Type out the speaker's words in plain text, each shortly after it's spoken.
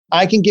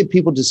I can get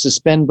people to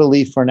suspend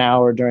belief for an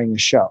hour during a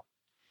show,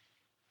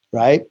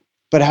 right?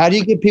 But how do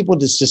you get people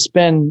to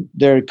suspend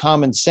their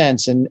common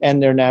sense and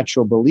their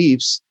natural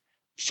beliefs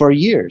for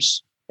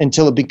years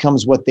until it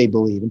becomes what they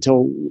believe,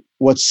 until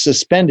what's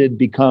suspended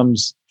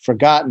becomes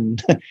forgotten,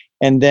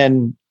 and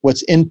then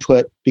what's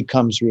input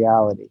becomes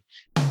reality?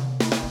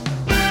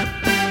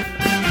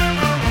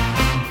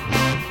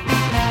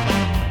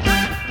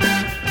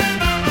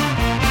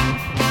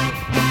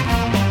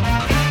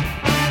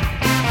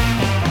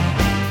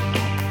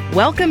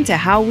 Welcome to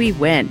How We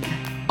Win.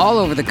 All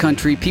over the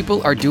country,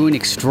 people are doing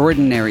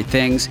extraordinary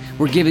things.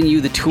 We're giving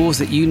you the tools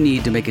that you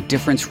need to make a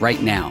difference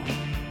right now.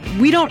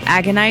 We don't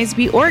agonize,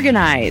 we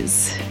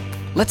organize.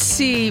 Let's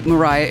see,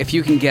 Mariah, if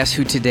you can guess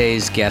who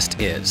today's guest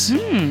is.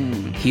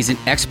 He's an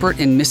expert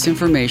in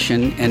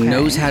misinformation and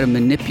knows how to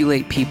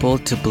manipulate people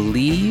to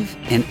believe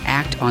and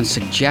act on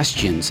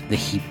suggestions that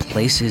he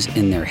places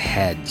in their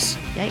heads.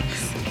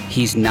 Yikes.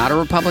 He's not a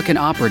Republican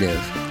operative,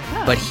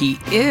 but he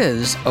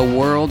is a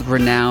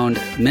world-renowned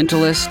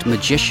mentalist,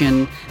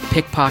 magician,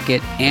 pickpocket,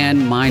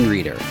 and mind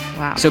reader.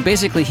 Wow. So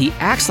basically, he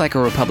acts like a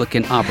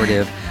Republican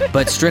operative,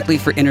 but strictly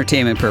for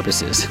entertainment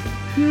purposes.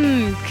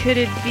 Could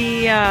it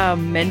be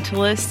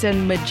mentalist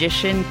and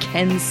magician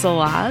Ken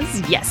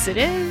Salaz? Yes, it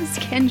is.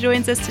 Ken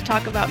joins us to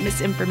talk about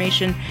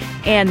misinformation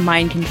and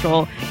mind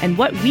control and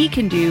what we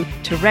can do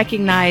to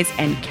recognize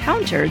and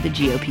counter the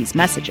GOP's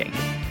messaging.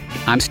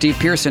 I'm Steve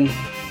Pearson.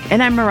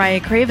 And I'm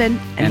Mariah Craven.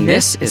 And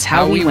this is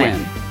How We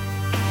Win.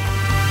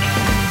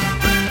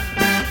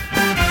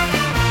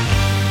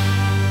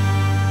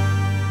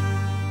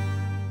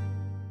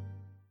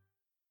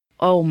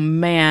 Oh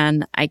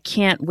man, I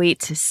can't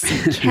wait to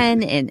see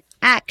Ken in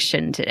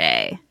action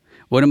today.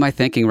 What am I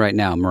thinking right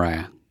now,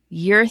 Mariah?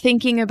 You're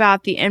thinking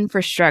about the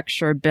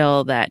infrastructure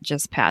bill that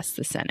just passed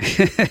the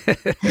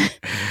Senate.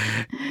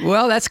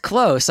 Well, that's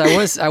close.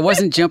 I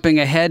wasn't jumping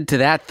ahead to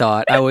that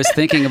thought. I was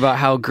thinking about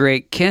how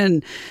great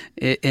Ken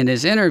in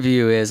his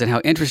interview is and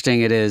how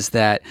interesting it is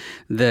that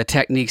the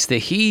techniques that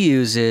he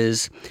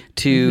uses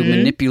to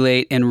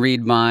manipulate and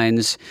read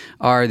minds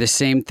are the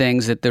same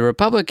things that the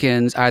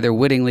Republicans either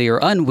wittingly or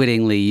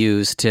unwittingly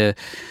use to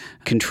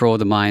control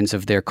the minds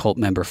of their cult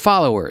member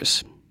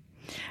followers.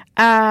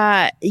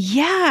 I'm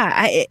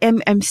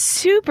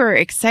super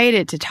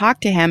excited to talk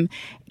to him.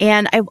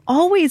 And I've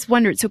always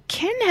wondered, so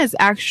Ken has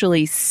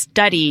actually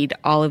studied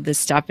all of this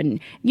stuff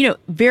and,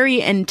 very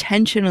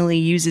intentionally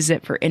uses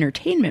it for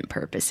entertainment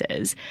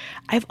purposes.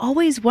 I've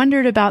always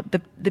wondered about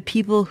the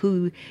people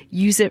who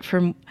use it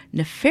for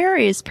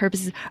nefarious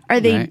purposes.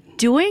 Are they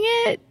doing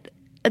it?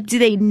 Do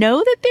they know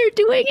that they're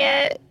doing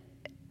it?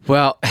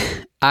 Well,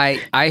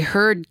 I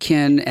heard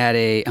Ken at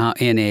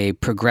in a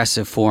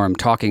progressive forum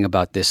talking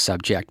about this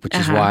subject, which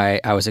is why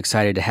I was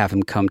excited to have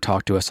him come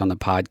talk to us on the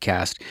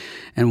podcast.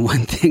 And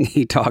one thing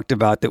he talked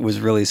about that was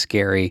really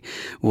scary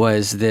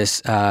was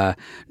this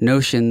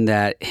notion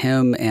that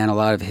him and a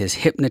lot of his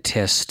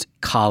hypnotist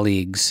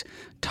colleagues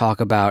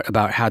talk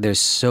about how there's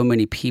so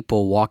many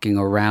people walking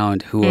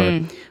around who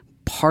are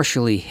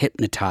partially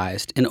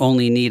hypnotized and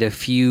only need a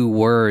few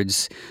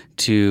words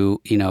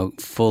to,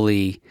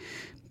 fully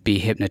be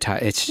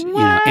hypnotized. It's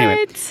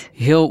anyway.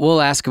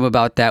 We'll ask him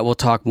about that. We'll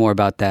talk more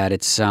about that.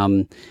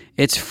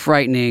 It's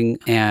frightening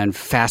and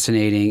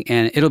fascinating,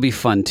 and it'll be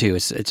fun too.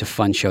 It's a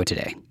fun show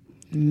today.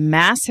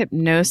 Mass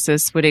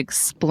hypnosis would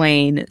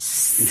explain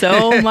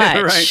so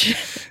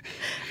much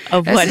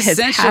of what has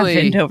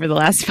happened over the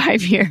last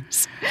 5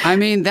 years. I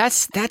mean,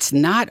 that's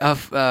not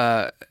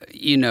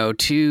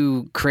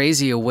too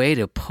crazy a way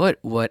to put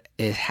what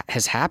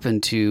has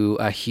happened to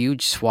a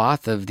huge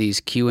swath of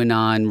these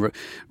QAnon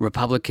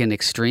Republican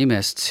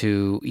extremists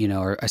who,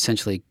 are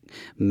essentially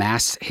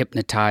mass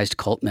hypnotized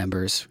cult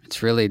members.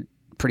 It's really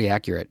pretty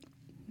accurate.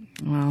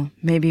 Well,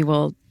 maybe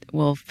we'll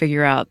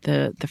figure out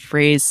the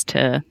phrase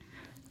to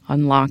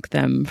unlock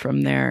them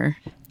from their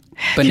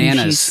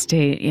bananas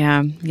state.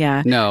 Yeah.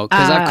 No,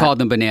 because I've called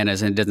them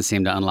bananas and it doesn't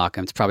seem to unlock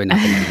them. It's probably not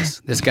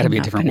bananas. There's got to be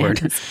a different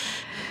word.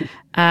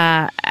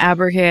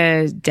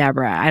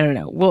 Abracadabra. I don't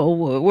know.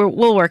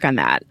 We'll work on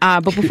that.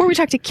 But before we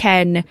talk to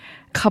Ken,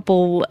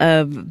 couple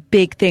of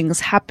big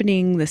things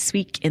happening this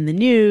week in the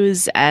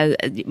news.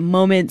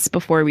 Moments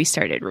before we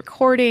started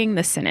recording,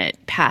 the Senate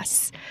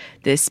passed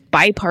this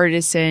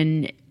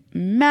bipartisan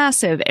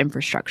massive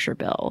infrastructure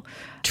bill.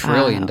 $1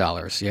 trillion,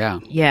 yeah.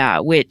 Yeah,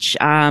 which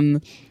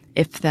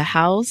if the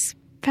House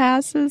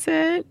passes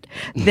it,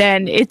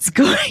 then it's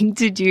going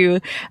to do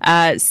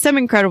some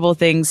incredible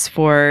things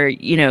for,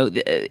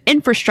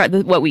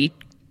 infrastructure, what we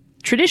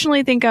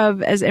traditionally think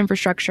of as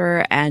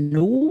infrastructure, and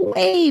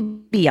way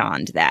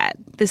beyond that.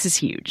 This is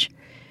huge.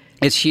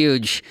 It's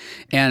huge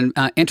and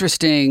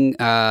interesting.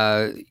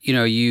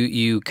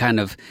 You kind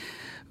of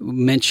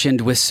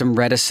mentioned with some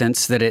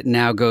reticence that it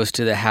now goes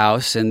to the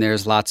House, and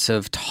there's lots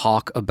of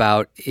talk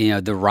about,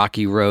 the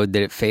rocky road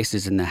that it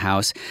faces in the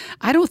House.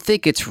 I don't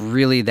think it's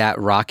really that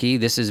rocky.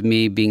 This is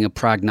me being a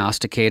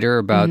prognosticator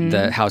about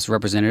the House of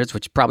Representatives,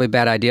 which is probably a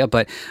bad idea,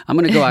 but I'm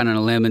going to go out on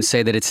a limb and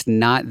say that it's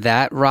not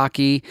that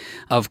rocky.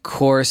 Of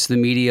course, the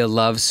media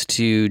loves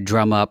to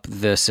drum up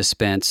the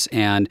suspense,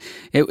 and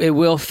it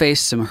will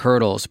face some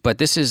hurdles, but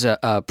this is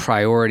a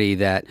priority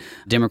that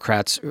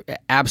Democrats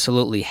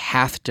absolutely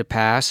have to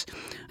pass.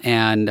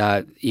 And,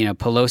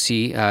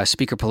 Pelosi,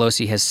 Speaker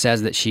Pelosi has said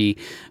that she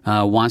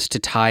wants to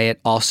tie it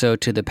also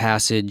to the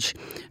passage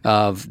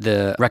of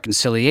the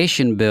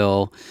reconciliation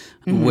bill,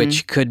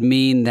 which could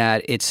mean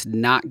that it's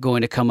not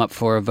going to come up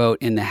for a vote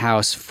in the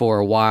House for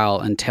a while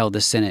until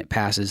the Senate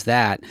passes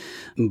that.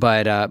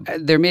 But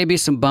there may be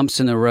some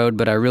bumps in the road,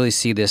 but I really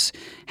see this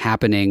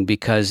happening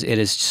because it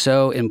is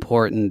so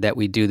important that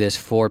we do this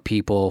for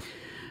people.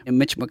 And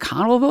Mitch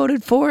McConnell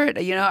voted for it.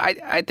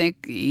 I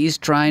think he's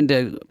trying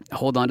to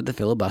hold on to the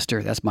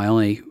filibuster. That's my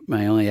only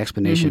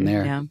explanation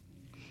there. Yeah,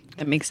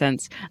 that makes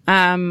sense.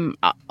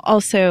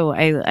 Also,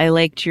 I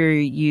liked your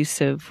use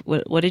of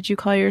what did you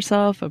call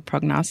yourself? A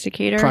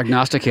prognosticator?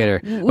 Prognosticator.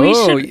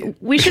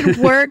 We should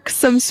work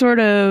some sort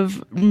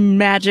of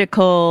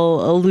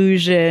magical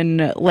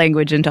illusion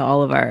language into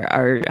all of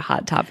our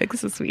hot topics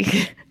this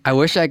week. I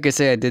wish I could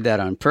say I did that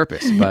on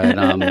purpose,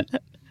 but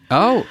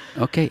oh,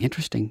 okay,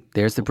 interesting.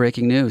 There's the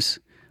breaking news.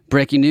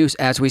 Breaking news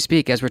as we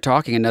speak, as we're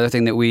talking. Another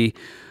thing that we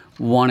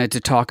wanted to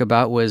talk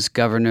about was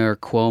Governor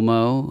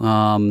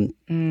Cuomo,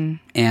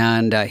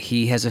 and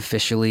he has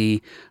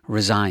officially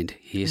resigned.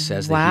 He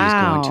says that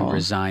he's going to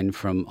resign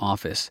from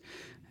office.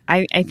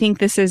 I think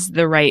this is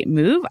the right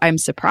move. I'm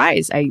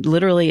surprised. I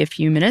literally a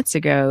few minutes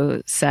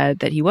ago said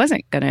that he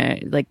wasn't going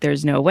to,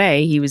 there's no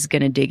way he was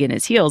going to dig in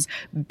his heels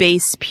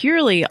based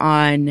purely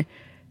on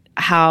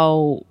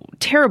how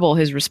terrible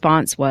his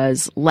response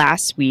was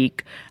last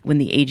week when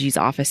the AG's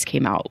office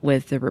came out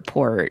with the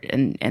report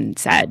and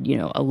said,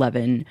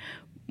 11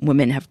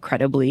 women have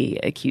credibly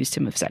accused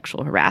him of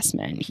sexual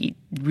harassment. He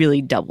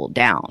really doubled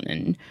down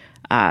and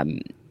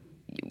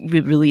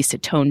released a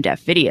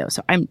tone-deaf video.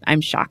 So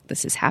I'm shocked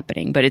this is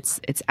happening, but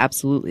it's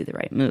absolutely the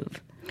right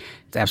move.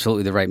 It's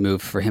absolutely the right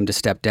move for him to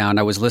step down.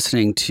 I was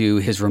listening to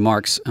his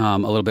remarks a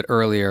little bit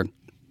earlier,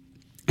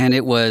 and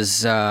it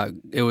was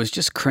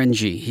just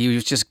cringy. He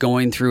was just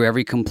going through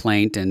every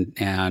complaint and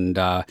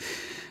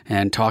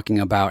talking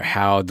about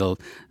how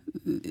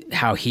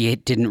he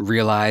didn't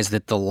realize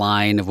that the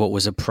line of what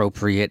was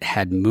appropriate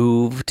had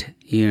moved,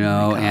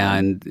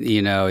 and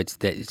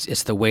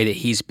it's the way that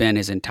he's been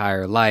his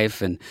entire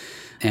life, and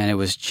it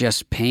was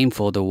just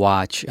painful to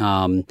watch.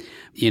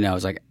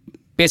 It's like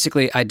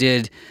basically I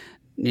did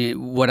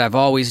what I've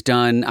always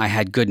done. I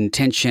had good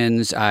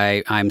intentions.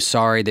 I'm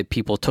sorry that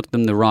people took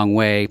them the wrong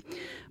way,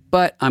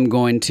 but I'm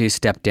going to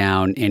step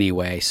down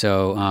anyway.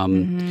 So,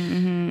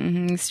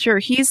 Sure,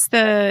 he's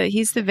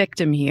the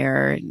victim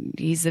here.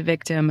 He's the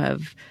victim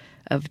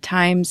of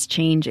times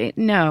changing.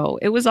 No,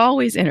 it was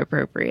always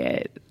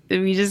inappropriate.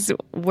 We just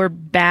were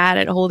bad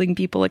at holding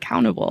people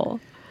accountable.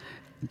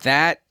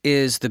 That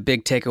is the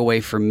big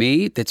takeaway for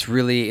me that's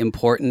really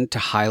important to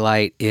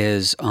highlight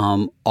is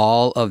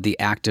all of the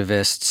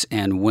activists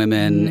and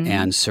women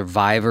and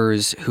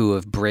survivors who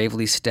have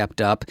bravely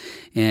stepped up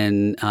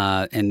in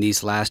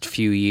these last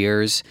few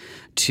years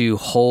to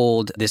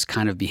hold this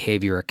kind of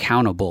behavior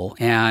accountable.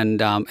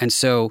 And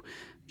so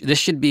this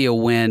should be a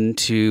win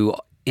to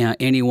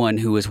anyone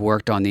who has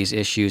worked on these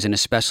issues, and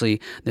especially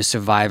the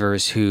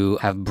survivors who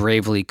have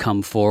bravely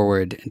come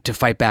forward to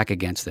fight back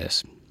against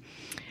this.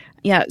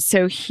 Yeah,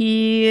 so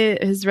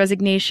his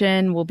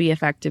resignation will be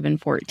effective in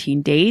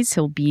 14 days.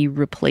 He'll be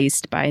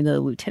replaced by the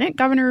lieutenant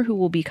governor, who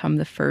will become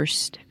the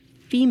first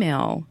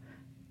female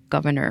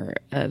governor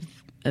of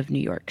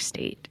New York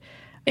State.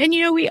 And,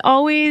 we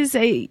always,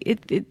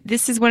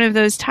 this is one of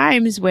those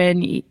times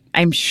when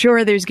I'm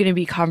sure there's going to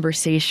be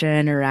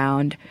conversation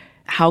around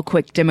how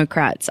quick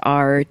Democrats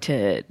are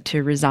to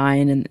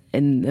resign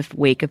in the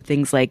wake of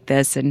things like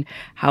this, and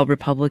how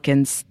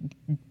Republicans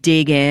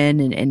dig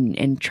in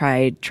and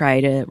try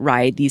to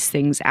ride these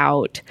things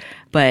out.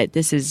 But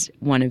this is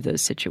one of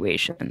those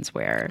situations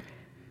where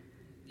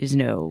there's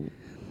no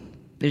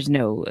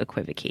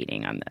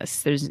equivocating on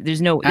this.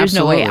 There's no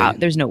way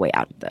out. There's no way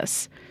out of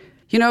this.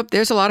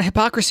 There's a lot of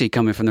hypocrisy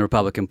coming from the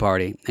Republican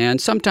Party, and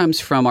sometimes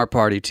from our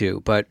party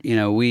too. But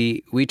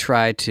we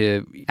try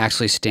to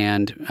actually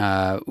stand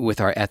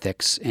with our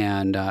ethics,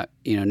 and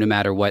no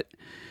matter what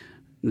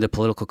the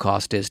political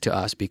cost is to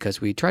us,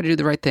 because we try to do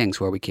the right things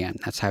where we can.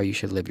 That's how you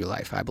should live your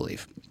life, I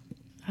believe.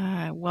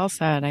 Well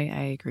said.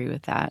 I agree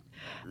with that.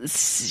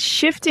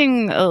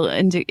 Shifting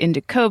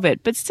into COVID,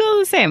 but still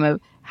the same.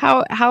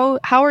 How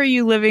are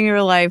you living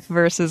your life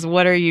versus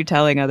what are you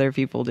telling other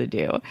people to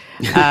do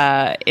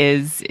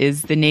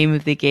is the name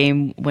of the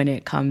game when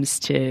it comes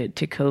to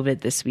COVID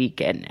this week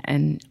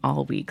and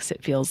all weeks.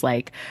 It feels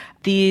like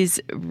these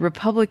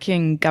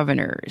Republican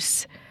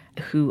governors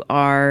who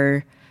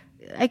are,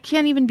 I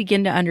can't even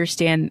begin to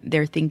understand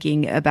their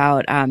thinking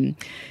about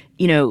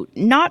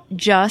not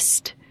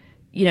just,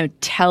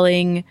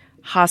 telling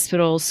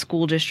hospitals,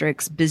 school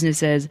districts,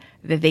 businesses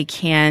that they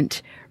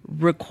can't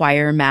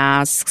require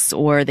masks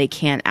or they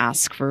can't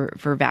ask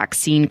for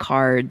vaccine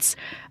cards.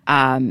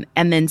 And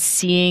then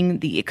seeing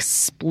the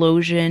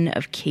explosion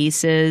of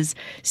cases,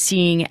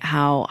 seeing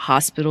how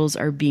hospitals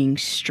are being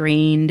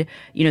strained.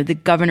 The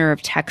governor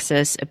of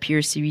Texas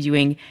appears to be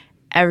doing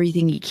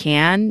everything he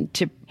can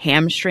to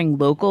hamstring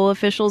local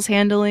officials'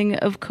 handling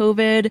of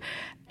COVID,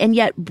 and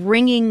yet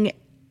bringing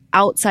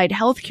outside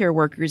healthcare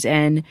workers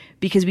in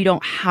because we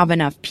don't have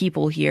enough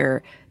people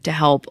here to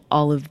help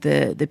all of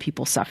the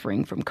people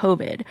suffering from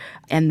COVID.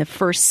 And the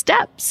first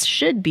steps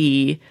should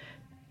be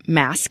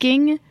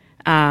masking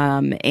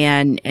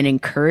and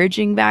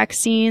encouraging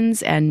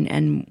vaccines,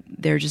 and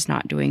they're just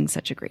not doing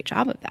such a great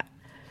job of that.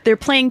 They're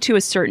playing to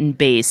a certain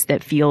base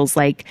that feels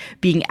like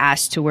being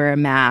asked to wear a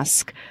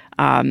mask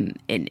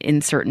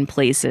in certain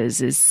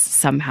places is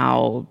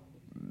somehow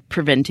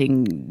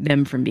preventing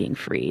them from being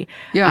free.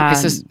 Yeah,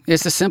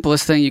 it's the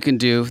simplest thing you can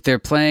do. They're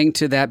playing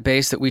to that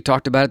base that we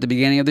talked about at the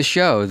beginning of the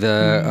show,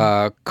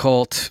 the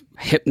cult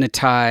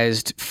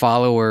hypnotized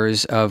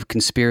followers of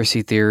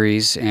conspiracy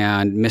theories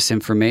and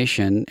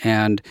misinformation,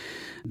 and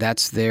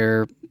that's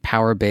their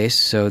power base,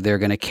 so they're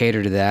going to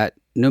cater to that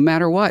no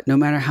matter what, no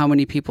matter how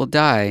many people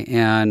die.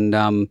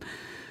 And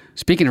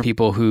speaking of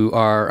people who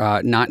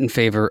are not in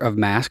favor of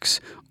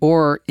masks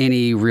or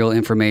any real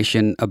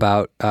information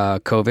about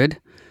COVID,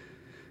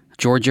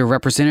 Georgia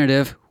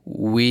representative,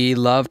 we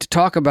love to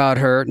talk about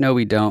her. No,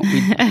 we don't.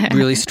 We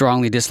really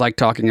strongly dislike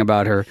talking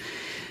about her.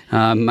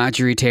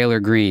 Marjorie Taylor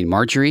Greene.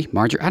 Marjorie?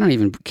 I don't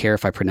even care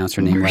if I pronounce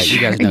her name right. You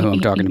guys know who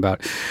I'm talking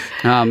about.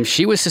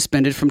 She was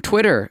suspended from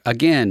Twitter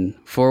again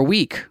for a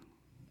week.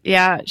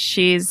 Yeah,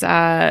 she's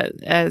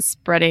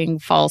spreading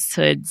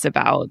falsehoods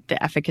about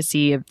the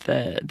efficacy of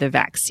the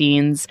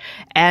vaccines,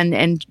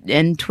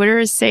 and Twitter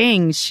is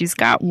saying she's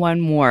got one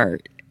more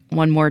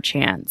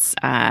chance.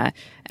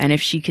 And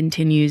if she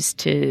continues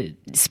to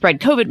spread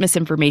COVID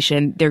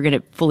misinformation, they're going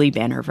to fully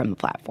ban her from the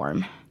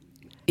platform.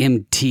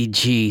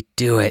 MTG,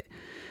 do it.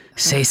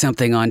 Say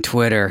something on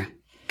Twitter.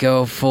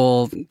 Go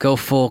full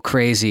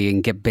crazy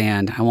and get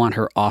banned. I want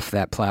her off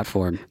that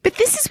platform. But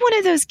this is one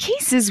of those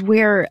cases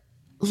where,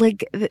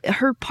 like,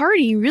 her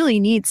party really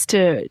needs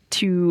to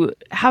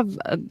have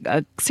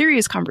a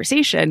serious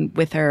conversation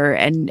with her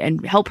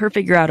and help her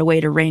figure out a way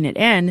to rein it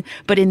in.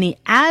 But in the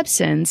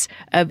absence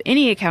of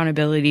any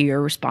accountability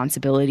or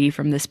responsibility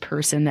from this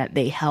person that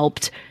they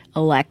helped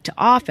elect to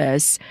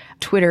office,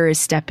 Twitter is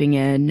stepping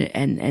in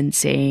and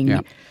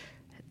saying,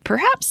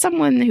 perhaps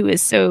someone who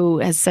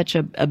has such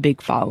a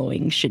big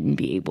following shouldn't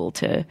be able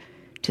to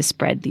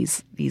spread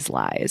these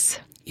lies.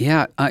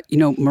 Yeah,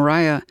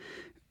 Mariah,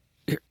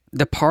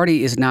 the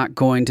party is not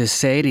going to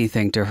say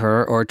anything to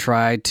her or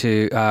try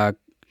to,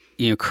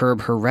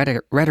 curb her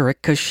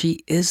rhetoric because she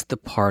is the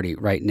party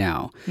right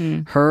now.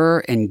 Her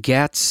and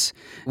Getz,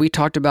 we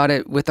talked about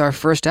it with our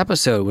first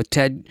episode with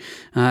Ted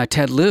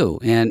Lieu,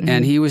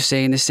 and he was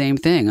saying the same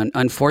thing.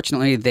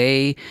 Unfortunately,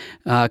 they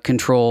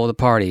control the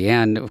party,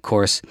 and of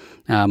course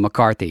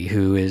McCarthy,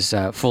 who is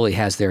fully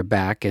has their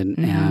back,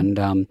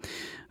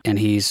 and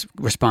he's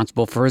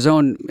responsible for his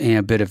own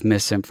bit of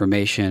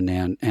misinformation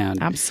and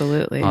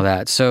absolutely all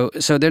that. So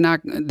they're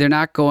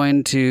not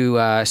going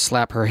to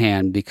slap her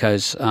hand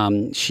because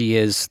she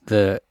is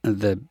the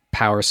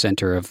power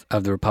center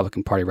of the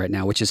Republican Party right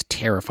now, which is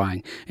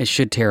terrifying. It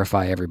should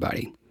terrify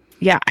everybody.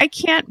 Yeah, I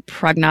can't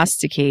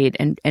prognosticate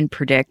and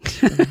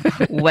predict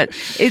what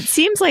it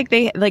seems like.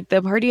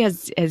 The party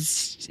has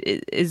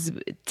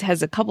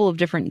a couple of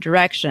different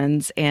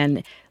directions,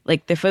 and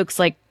like the folks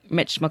like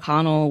Mitch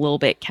McConnell, a little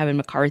bit Kevin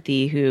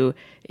McCarthy, who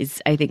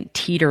is, I think,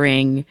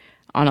 teetering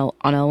on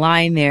a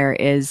line there,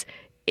 is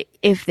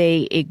if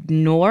they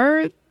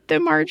ignore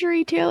the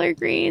Marjorie Taylor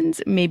Greenes,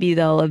 maybe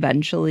they'll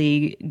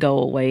eventually go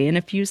away in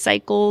a few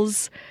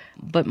cycles.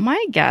 But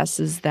my guess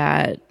is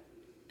that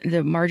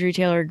the Marjorie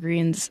Taylor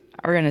Greenes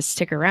are going to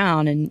stick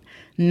around and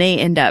may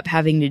end up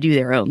having to do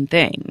their own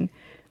thing,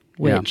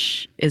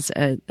 which is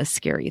a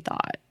scary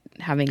thought,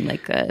 having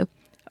like a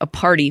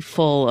party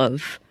full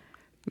of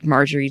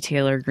Marjorie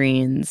Taylor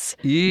Greenes,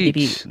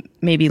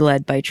 maybe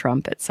led by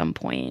Trump at some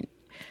point.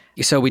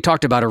 So we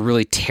talked about a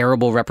really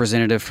terrible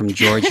representative from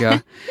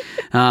Georgia.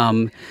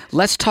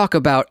 Let's talk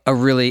about a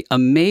really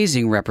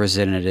amazing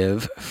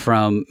representative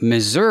from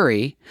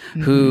Missouri,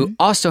 who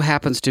also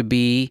happens to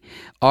be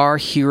our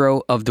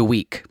hero of the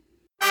week.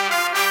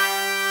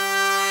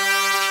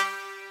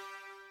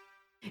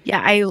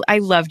 Yeah, I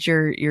loved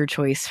your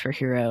choice for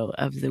hero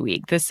of the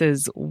week. This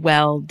is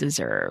well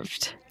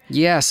deserved.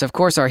 Yes, of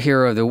course, our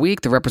hero of the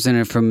week, the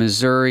representative from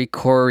Missouri,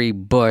 Cori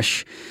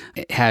Bush,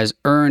 has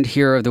earned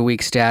hero of the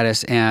week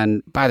status.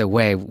 And by the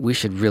way, we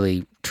should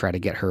really try to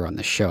get her on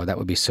the show. That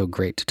would be so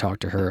great to talk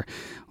to her.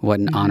 What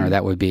an honor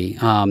that would be.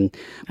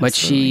 But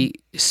she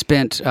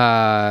spent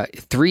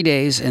 3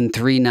 days and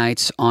 3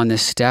 nights on the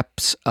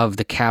steps of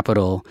the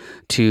Capitol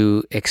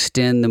to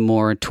extend the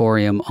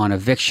moratorium on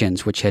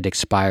evictions, which had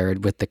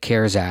expired with the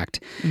CARES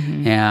Act.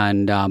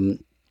 And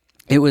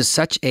It was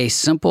such a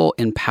simple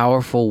and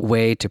powerful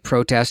way to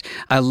protest.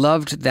 I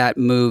loved that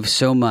move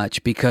so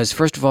much because,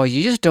 first of all,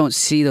 you just don't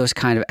see those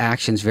kind of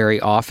actions very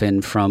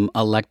often from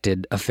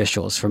elected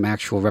officials, from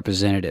actual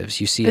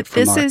representatives. You see it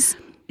from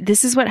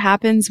This is what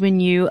happens when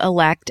you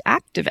elect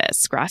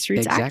activists,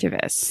 grassroots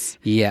activists.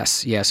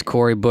 Yes.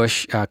 Cori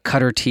Bush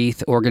cut her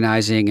teeth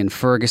organizing in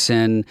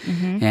Ferguson,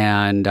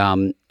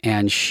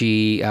 and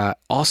she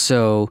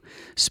also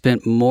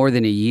spent more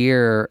than a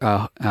year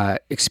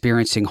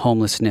experiencing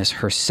homelessness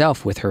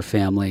herself with her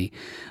family.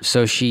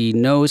 So she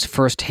knows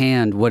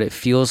firsthand what it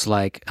feels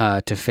like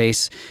to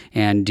face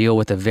and deal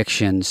with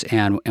evictions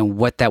and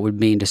what that would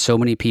mean to so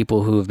many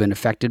people who have been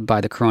affected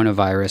by the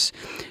coronavirus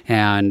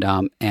and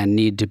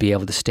need to be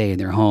able to stay in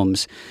their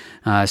homes.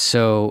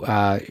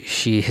 So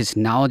she is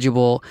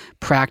knowledgeable,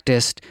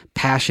 practiced,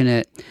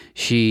 passionate.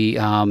 She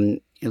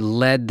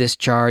led this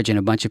charge, and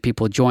a bunch of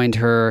people joined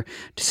her,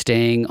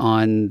 staying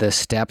on the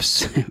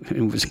steps.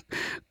 It was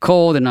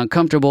cold and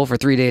uncomfortable for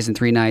 3 days and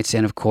 3 nights,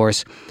 and of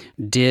course,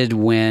 did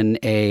win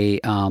a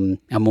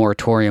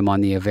moratorium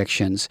on the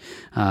evictions.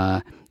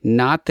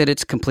 Not that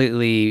it's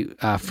completely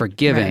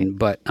forgiven,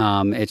 but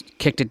it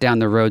kicked it down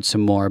the road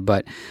some more.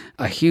 But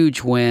a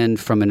huge win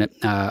from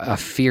a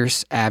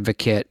fierce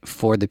advocate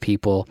for the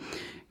people,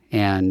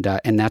 and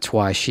that's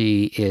why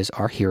she is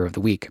our hero of the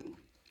week.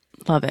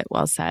 Love it.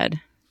 Well said.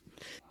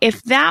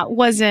 If that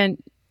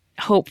wasn't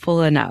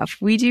hopeful enough,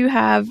 we do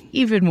have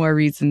even more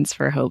reasons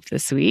for hope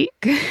this week.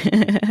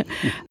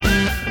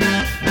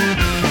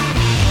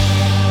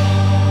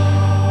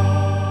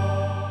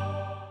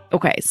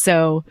 Okay,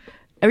 so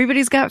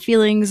everybody's got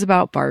feelings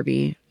about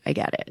Barbie. I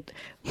get it.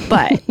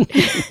 But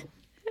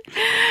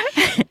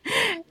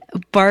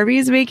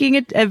Barbie's making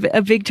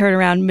a big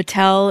turnaround.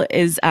 Mattel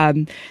is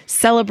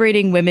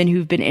celebrating women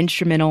who've been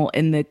instrumental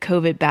in the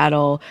COVID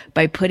battle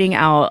by putting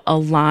out a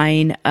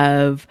line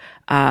of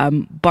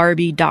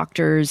Barbie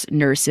doctors,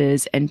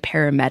 nurses, and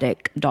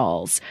paramedic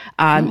dolls.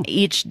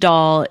 Each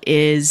doll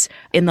is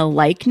in the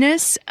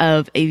likeness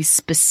of a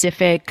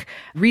specific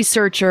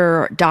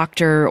researcher,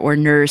 doctor, or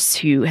nurse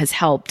who has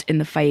helped in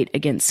the fight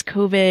against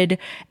COVID.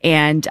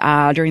 And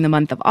during the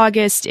month of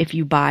August, if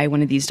you buy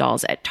one of these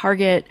dolls at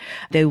Target,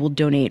 they will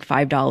donate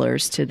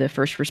 $5 to the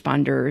First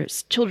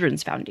Responders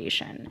Children's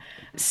Foundation.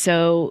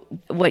 So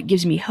what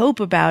gives me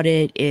hope about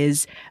it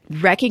is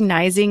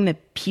recognizing the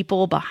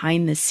people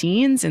behind the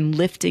scenes and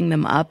lifting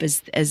them up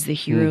as the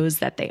heroes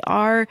that they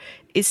are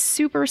is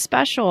super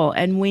special.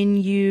 And when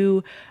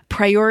you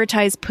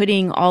prioritize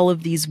putting all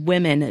of these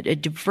women, a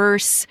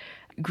diverse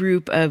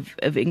group of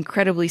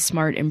incredibly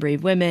smart and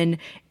brave women,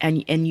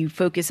 and you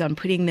focus on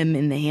putting them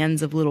in the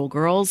hands of little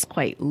girls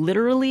quite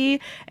literally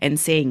and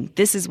saying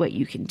this is what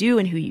you can do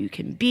and who you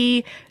can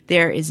be,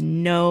 there is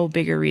no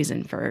bigger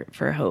reason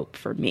for hope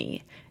for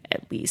me,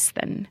 at least,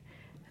 than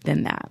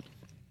that.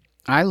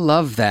 I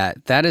love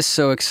that. That is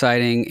so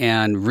exciting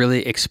and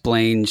really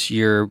explains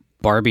your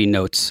Barbie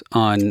notes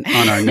on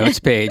our notes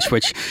page,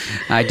 which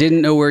I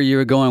didn't know where you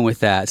were going with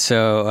that.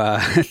 So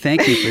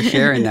thank you for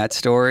sharing that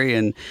story,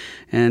 and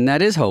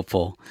that is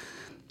hopeful.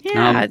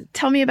 Yeah.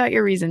 Tell me about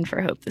your reason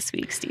for hope this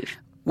week, Steve.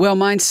 Well,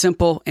 mine's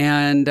simple,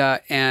 and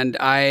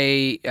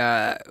I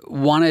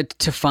wanted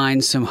to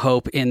find some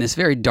hope in this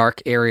very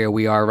dark area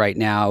we are right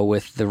now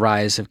with the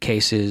rise of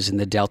cases and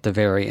the Delta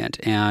variant.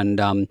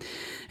 And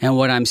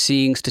what I'm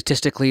seeing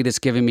statistically that's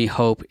giving me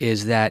hope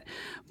is that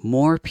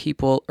more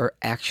people are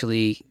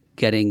actually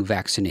getting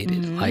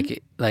vaccinated. Mm-hmm.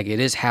 Like it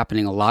is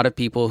happening. A lot of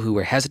people who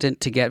were hesitant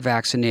to get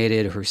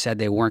vaccinated, who said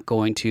they weren't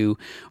going to,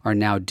 are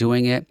now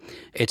doing it.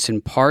 It's in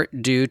part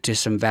due to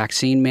some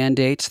vaccine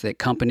mandates that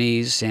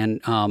companies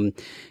and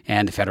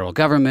the federal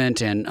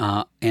government and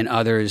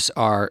others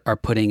are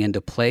putting into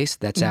place.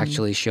 That's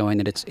actually showing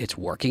that it's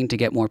working to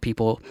get more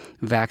people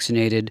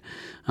vaccinated,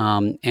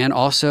 and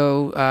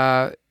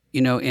also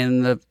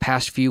in the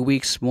past few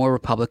weeks, more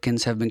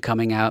Republicans have been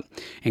coming out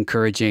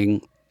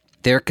encouraging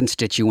their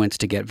constituents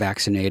to get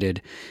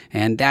vaccinated,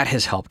 and that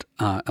has helped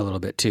a little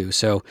bit too.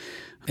 So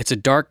it's a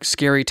dark,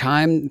 scary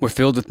time. We're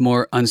filled with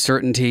more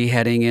uncertainty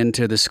heading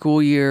into the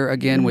school year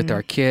again with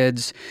our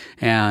kids,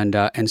 and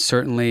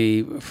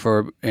certainly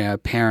for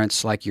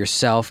parents like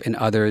yourself and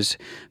others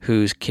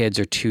whose kids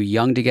are too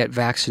young to get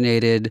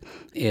vaccinated.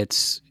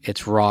 It's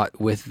wrought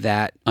with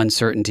that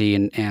uncertainty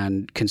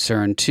and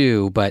concern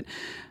too, but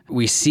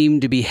we seem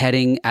to be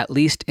heading at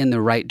least in the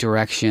right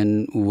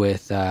direction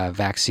with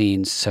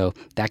vaccines. So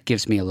that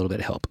gives me a little bit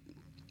of hope.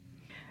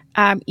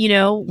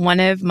 One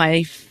of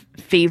my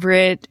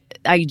favorite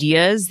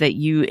ideas that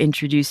you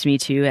introduced me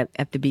to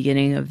at the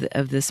beginning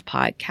of this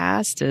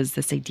podcast is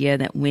this idea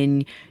that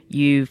when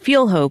you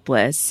feel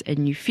hopeless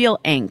and you feel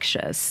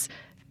anxious,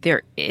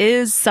 there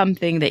is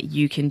something that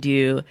you can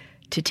do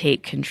to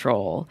take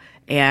control.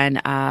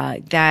 And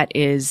that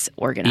is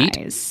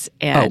organize.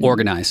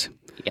 Organize.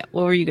 Yeah.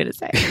 What were you going to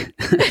say?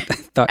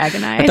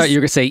 Agonize? I thought you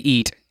were going to say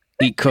eat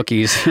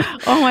cookies.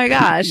 Oh my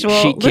gosh.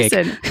 Well,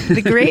 listen,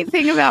 the great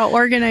thing about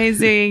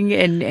organizing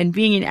and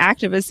being an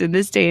activist in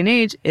this day and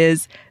age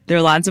is there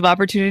are lots of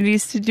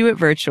opportunities to do it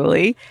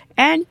virtually,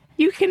 and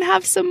you can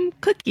have some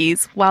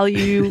cookies while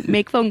you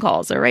make phone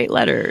calls or write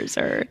letters.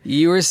 Or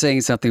you were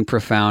saying something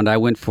profound. I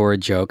went for a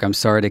joke. I'm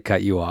sorry to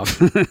cut you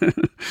off.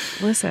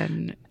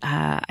 Listen,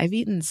 I've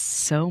eaten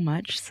so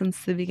much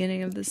since the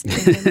beginning of this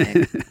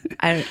pandemic.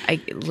 I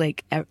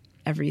like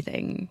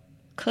everything.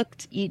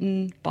 Cooked,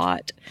 eaten,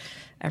 bought,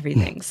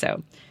 everything.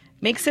 So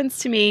makes sense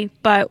to me.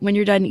 But when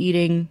you're done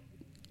eating,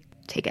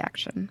 take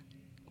action.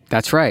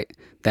 That's right.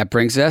 That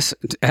brings us,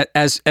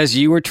 as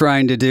you were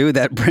trying to do,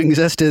 that brings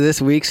us to this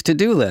week's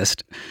to-do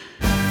list.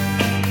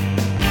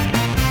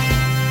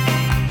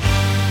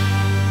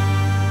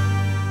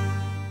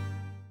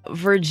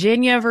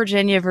 Virginia.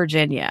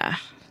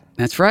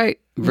 That's right.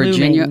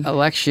 Virginia Looming.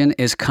 election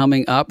is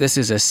coming up. This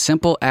is a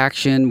simple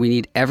action. We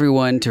need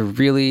everyone to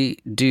really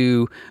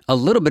do a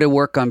little bit of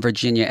work on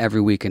Virginia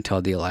every week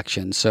until the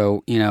election.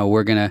 So,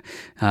 we're going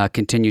to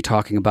continue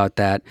talking about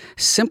that.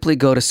 Simply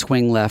go to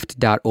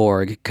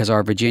swingleft.org because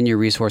our Virginia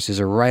resources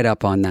are right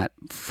up on that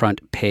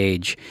front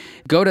page.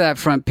 Go to that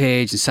front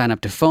page and sign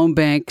up to Phone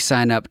Bank,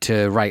 sign up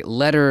to write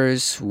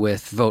letters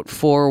with Vote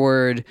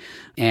Forward.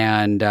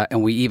 And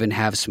we even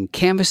have some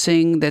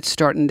canvassing that's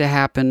starting to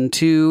happen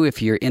too.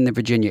 If you're in the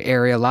Virginia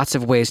area, lots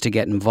of ways to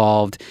get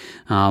involved.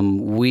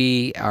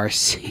 We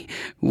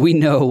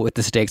know what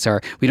the stakes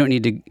are. We don't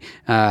need to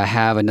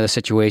have another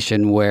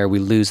situation where we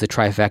lose the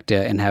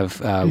trifecta and have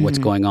what's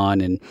going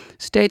on in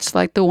states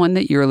like the one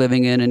that you're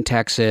living in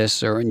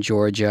Texas or in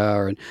Georgia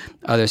or in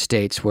other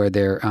states where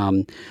they're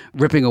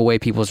ripping away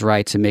people's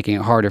rights and making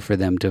it harder for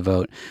them to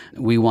vote.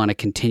 We want to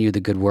continue the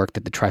good work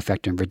that the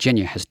trifecta in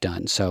Virginia has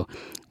done. So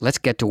let's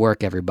get to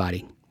work,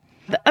 everybody.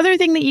 The other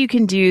thing that you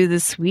can do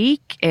this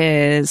week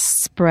is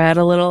spread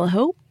a little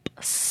hope,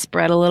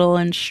 spread a little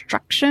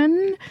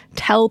instruction,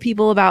 tell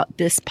people about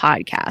this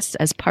podcast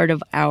as part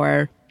of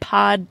our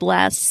Pod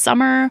Blast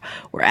Summer.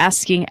 We're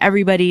asking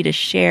everybody to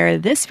share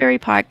this very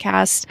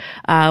podcast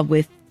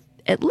with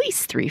at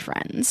least 3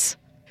 friends.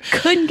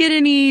 Couldn't get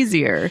any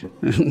easier.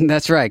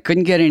 That's right.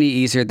 Couldn't get any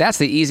easier. That's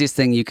the easiest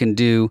thing you can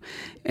do.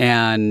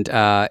 And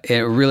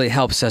it really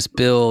helps us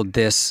build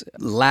this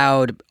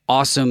loud,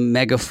 awesome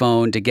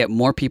megaphone to get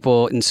more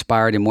people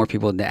inspired and more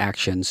people into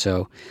action.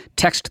 So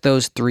text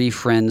those 3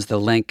 friends the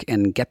link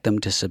and get them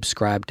to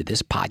subscribe to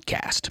this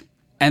podcast.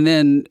 And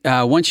then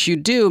once you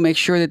do, make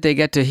sure that they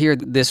get to hear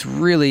this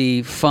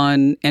really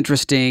fun,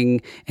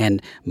 interesting,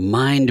 and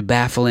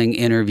mind-baffling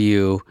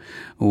interview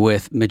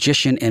with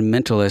magician and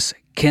mentalist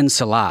Ken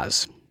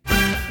Salaz.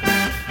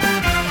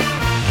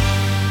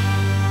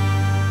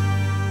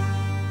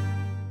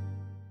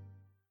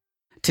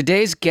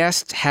 Today's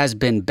guest has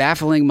been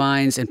baffling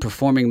minds and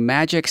performing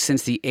magic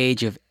since the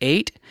age of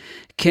 8.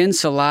 Ken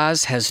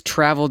Salaz has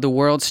traveled the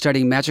world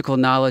studying magical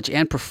knowledge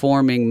and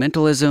performing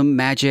mentalism,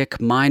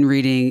 magic, mind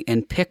reading,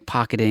 and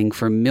pickpocketing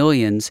for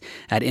millions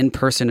at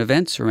in-person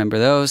events, remember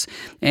those,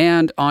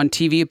 and on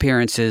TV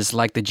appearances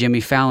like The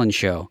Jimmy Fallon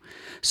Show.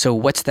 So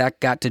what's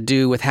that got to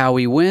do with how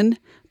we win?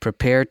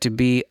 Prepare to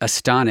be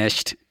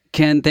astonished.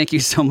 Ken, thank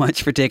you so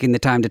much for taking the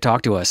time to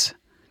talk to us.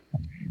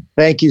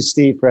 Thank you,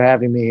 Steve, for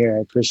having me here. I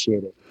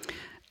appreciate it.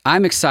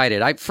 I'm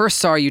excited. I first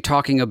saw you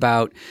talking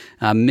about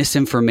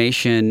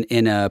misinformation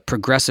in a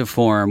progressive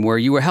forum where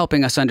you were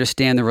helping us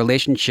understand the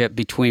relationship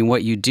between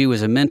what you do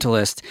as a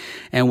mentalist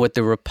and what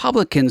the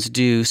Republicans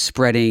do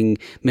spreading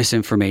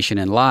misinformation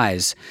and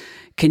lies.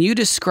 Can you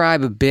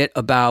describe a bit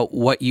about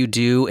what you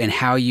do and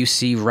how you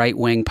see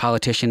right-wing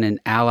politicians and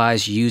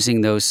allies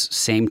using those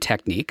same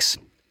techniques?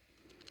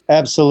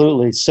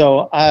 Absolutely.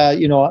 So,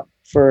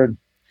 for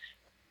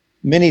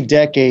many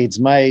decades,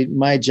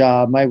 my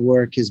job, my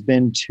work has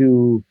been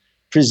to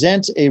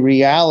present a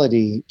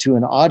reality to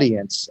an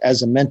audience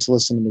as a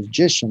mentalist and a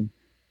magician,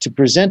 to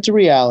present a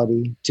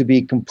reality to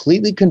be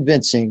completely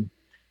convincing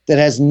that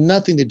has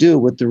nothing to do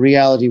with the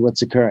reality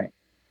what's occurring.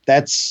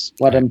 That's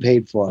what I'm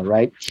paid for,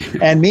 right?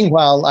 And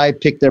meanwhile, I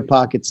pick their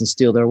pockets and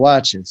steal their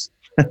watches.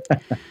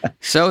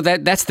 So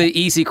that's the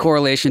easy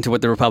correlation to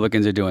what the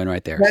Republicans are doing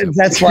right there.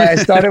 That's why I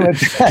started with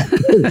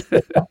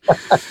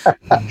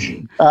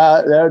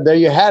that. There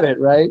you had it,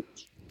 right?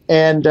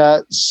 And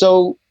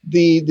so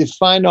the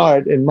fine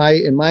art, in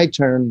my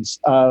terms,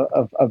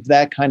 of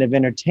that kind of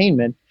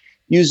entertainment,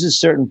 uses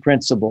certain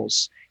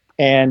principles.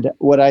 And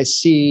what I've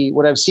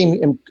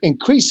seen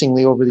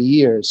increasingly over the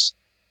years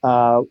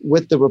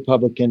with the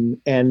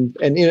Republican, and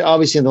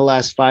obviously in the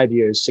last 5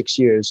 years, 6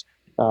 years,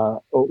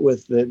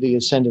 with the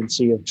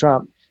ascendancy of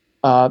Trump,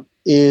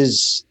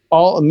 is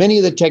many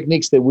of the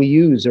techniques that we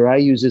use, or I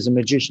use as a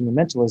magician and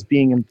mentalist,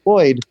 being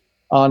employed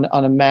on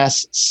a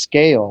mass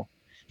scale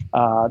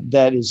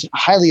that is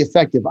highly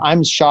effective.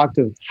 I'm shocked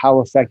of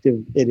how effective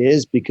it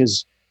is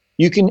because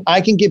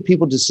I can get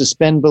people to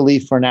suspend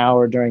belief for an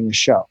hour during a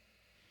show,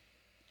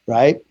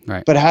 right?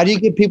 But how do you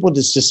get people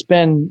to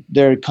suspend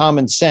their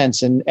common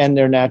sense and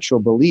their natural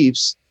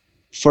beliefs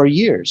for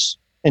years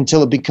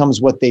until it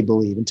becomes what they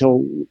believe,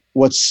 until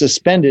what's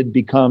suspended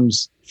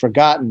becomes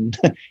forgotten,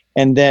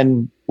 and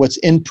then what's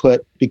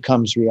input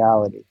becomes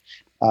reality?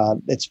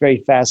 It's very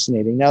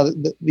fascinating. Now,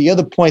 the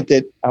other point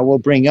that I will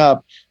bring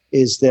up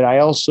is that I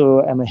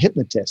also am a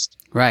hypnotist.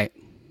 Right.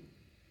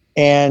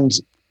 And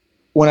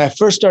when I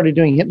first started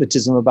doing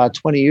hypnotism about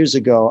 20 years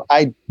ago,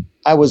 I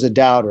was a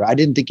doubter. I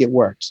didn't think it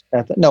worked.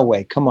 I thought, no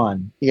way, come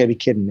on, you gotta be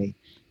kidding me.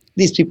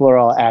 These people are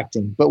all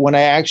acting. But when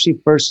I actually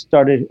first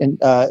started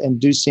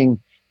inducing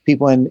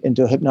people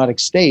into a hypnotic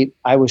state,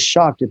 I was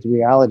shocked at the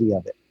reality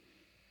of it.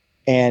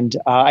 And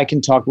I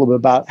can talk a little bit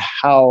about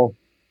how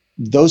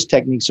those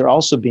techniques are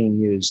also being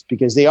used,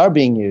 because they are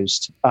being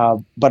used,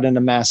 but in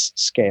a mass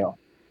scale.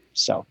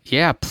 So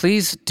yeah,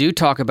 please do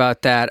talk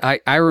about that.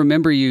 I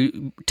remember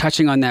you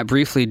touching on that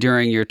briefly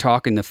during your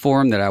talk in the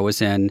forum that I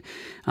was in,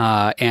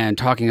 and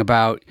talking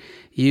about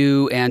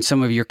you and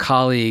some of your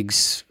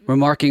colleagues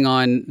remarking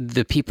on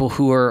the people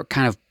who are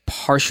kind of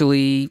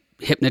partially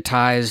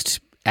hypnotized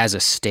as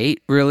a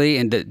state, really,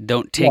 and that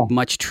don't take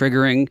much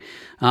triggering.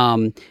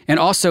 And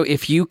also,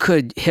 if you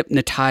could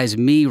hypnotize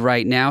me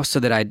right now so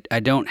that I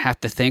don't have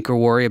to think or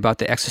worry about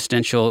the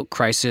existential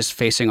crisis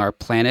facing our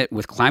planet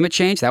with climate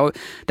change, that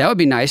would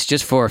be nice,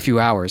 just for a few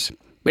hours.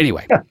 But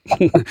anyway.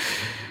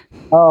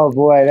 Oh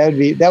boy,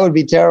 that would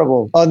be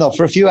terrible. Oh no,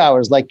 for a few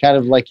hours, like kind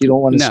of like you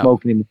don't want to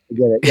smoke anymore.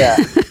 Forget it. Yeah.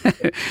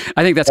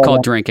 I think that's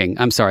called drinking.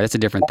 I'm sorry, that's a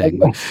different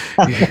thing.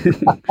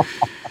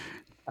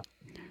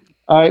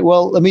 All right.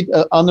 Well, let me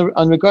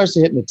on regards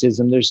to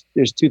hypnotism.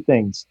 There's two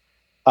things.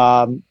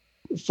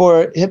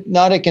 For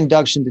hypnotic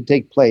induction to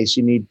take place,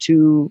 you need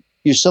two.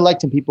 You're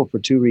selecting people for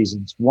two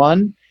reasons.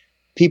 One,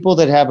 people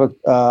that have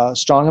a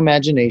strong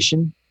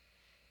imagination,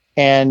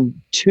 and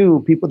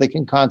two, people that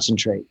can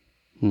concentrate.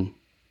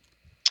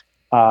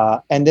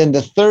 And then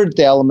the third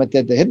element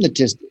that the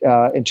hypnotist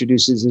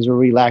introduces is a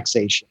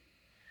relaxation.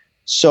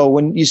 So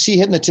when you see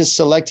hypnotists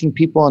selecting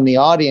people in the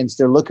audience,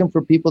 they're looking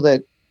for people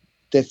that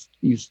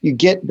you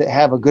get that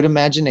have a good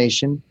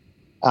imagination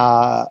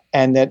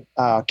and that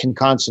can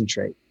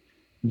concentrate.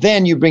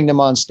 Then you bring them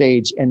on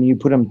stage and you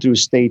put them through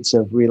states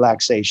of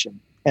relaxation.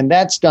 And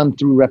that's done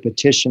through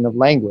repetition of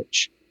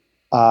language.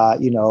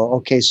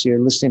 Okay, so you're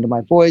listening to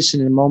my voice,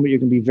 and in a moment you're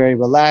going to be very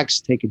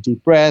relaxed. Take a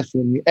deep breath.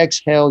 When you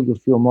exhale, you'll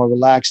feel more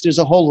relaxed. There's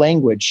a whole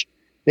language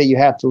that you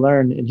have to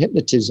learn in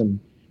hypnotism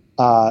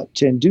to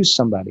induce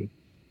somebody.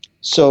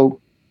 So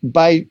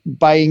by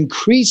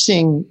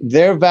increasing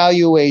their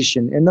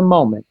valuation in the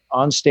moment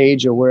on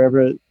stage or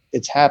wherever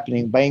it's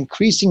happening, by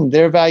increasing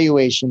their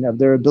valuation of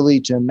their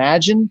ability to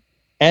imagine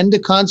and to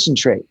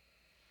concentrate,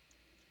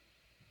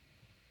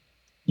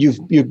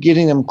 you're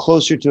getting them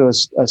closer to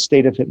a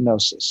state of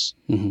hypnosis.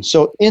 Mm-hmm.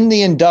 So in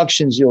the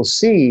inductions, you'll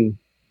see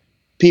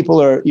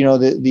people are,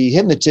 the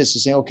hypnotist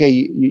is saying, okay,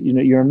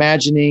 you're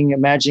imagining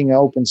an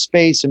open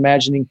space,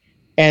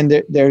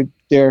 and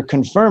they're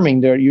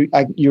confirming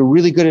you're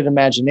really good at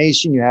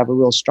imagination. You have a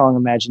real strong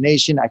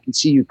imagination. I can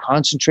see you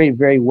concentrate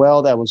very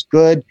well. That was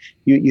good.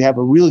 You have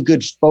a really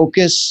good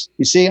focus.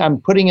 You see,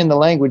 I'm putting in the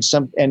language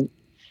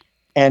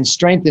and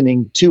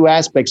strengthening two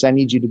aspects I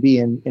need you to be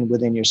in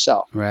within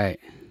yourself. Right.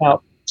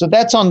 Now, so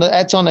that's on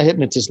a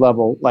hypnotist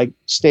level, like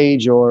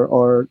stage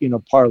or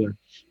parlor.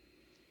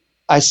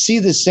 I see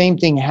the same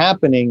thing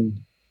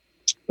happening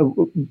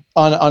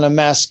on a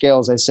mass scale,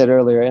 as I said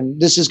earlier,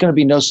 and this is going to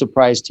be no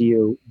surprise to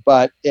you,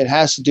 but it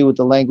has to do with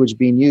the language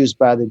being used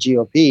by the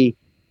GOP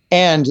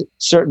and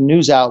certain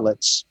news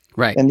outlets.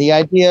 Right. And the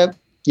idea,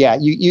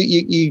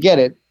 you get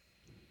it.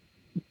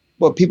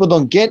 What people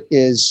don't get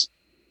is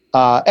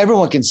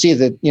everyone can see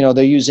that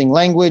they're using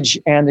language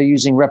and they're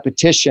using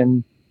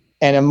repetition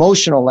and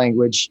emotional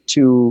language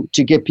to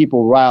get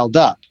people riled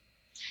up.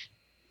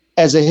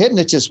 As a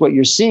hypnotist, what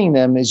you're seeing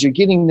them is you're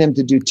getting them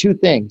to do two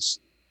things: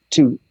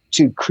 to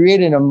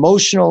create an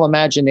emotional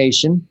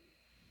imagination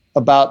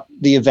about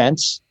the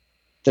events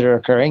that are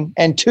occurring,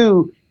 and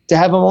two, to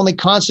have them only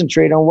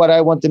concentrate on what I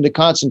want them to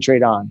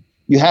concentrate on.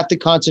 You have to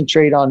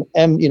concentrate on,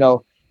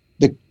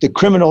 the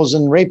criminals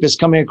and rapists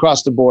coming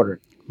across the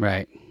border.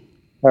 Right.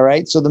 All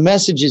right. So the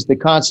message is to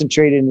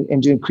concentrate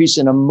and to increase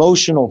an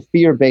emotional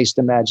fear-based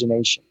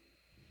imagination.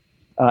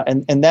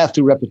 And that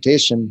through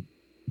repetition,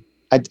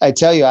 I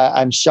tell you,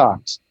 I'm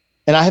shocked.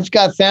 And I have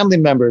got family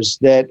members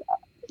that,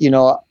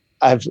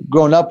 I've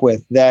grown up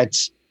with that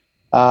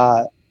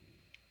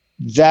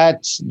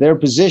their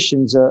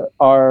positions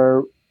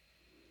are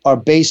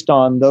based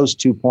on those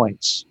 2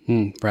 points.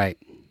 Right.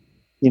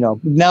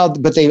 Now,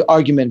 but they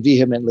argument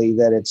vehemently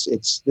that it's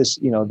this,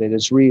 that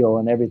it's real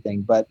and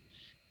everything, but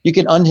you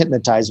can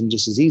unhypnotize them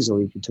just as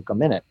easily if you took a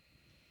minute.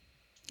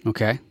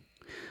 Okay.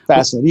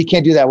 Fascinating. You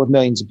can't do that with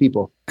millions of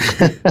people.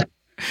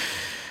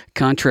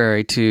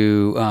 Contrary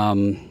to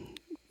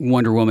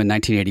Wonder Woman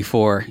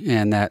 1984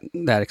 and that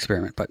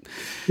experiment, but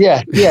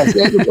yes.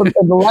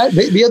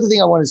 The other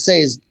thing I want to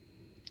say is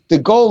the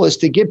goal is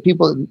to get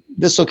people.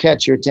 This will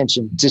catch your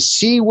attention: to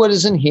see what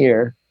isn't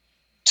here,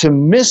 to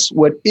miss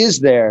what is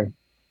there,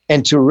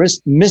 and to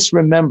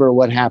misremember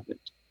what happened.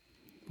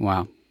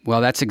 Wow. Well,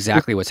 that's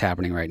exactly what's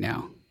happening right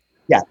now.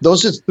 Yeah,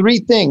 those are three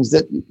things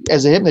that,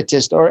 as a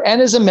hypnotist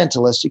and as a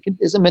mentalist,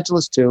 as a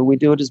mentalist too, we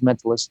do it as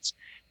mentalists,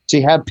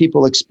 to have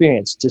people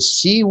experience, to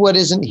see what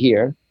isn't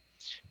here,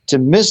 to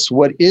miss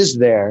what is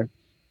there,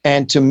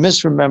 and to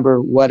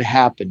misremember what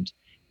happened.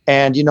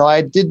 And,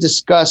 I did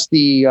discuss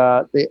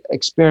the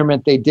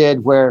experiment they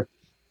did where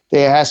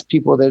they asked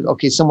people that,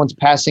 okay, someone's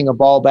passing a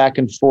ball back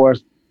and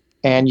forth,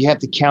 and you have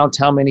to count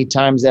how many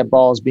times that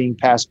ball is being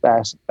passed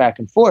back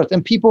and forth.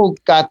 And people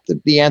got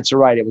the answer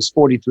right. It was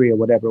 43 or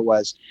whatever it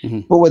was.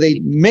 Mm-hmm. But what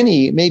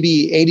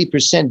maybe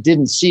 80%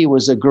 didn't see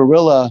was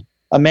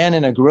a man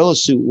in a gorilla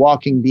suit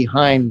walking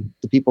behind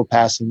the people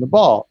passing the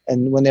ball.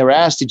 And when they were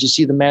asked, did you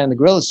see the man in the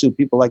gorilla suit?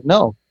 People were like,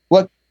 no,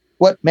 what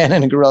man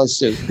in a gorilla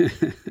suit?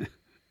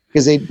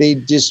 Because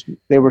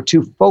they were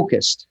too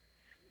focused.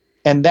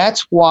 And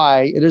that's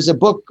why there's a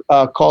book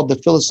called The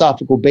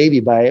Philosophical Baby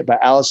by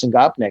Alison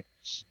Gopnik.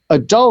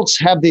 Adults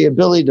have the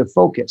ability to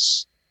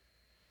focus.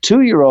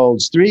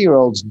 2-year-olds,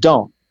 3-year-olds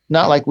don't,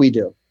 not like we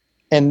do.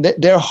 And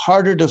they're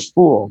harder to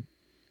fool.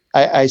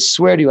 I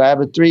swear to you, I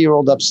have a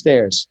 3-year-old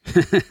upstairs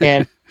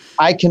and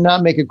I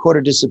cannot make a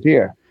quarter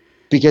disappear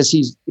because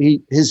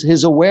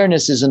his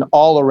awareness is an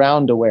all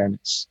around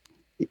awareness.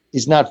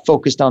 He's not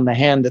focused on the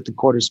hand that the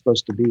quarter is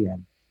supposed to be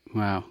in.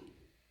 Wow.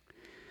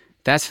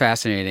 That's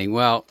fascinating.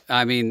 Well,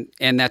 I mean,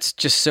 and that's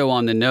just so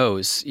on the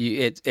nose.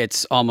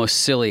 It's almost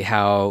silly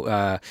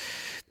how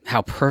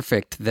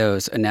perfect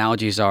those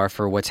analogies are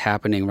for what's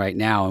happening right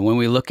now. And when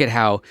we look at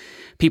how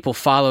people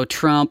follow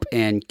Trump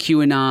and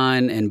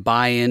QAnon and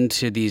buy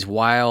into these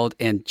wild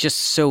and just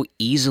so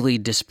easily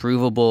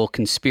disprovable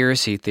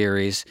conspiracy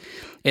theories,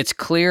 it's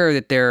clear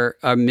that there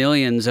are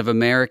millions of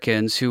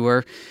Americans who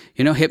are,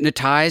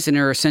 hypnotized and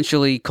are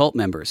essentially cult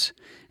members.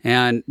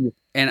 And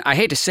I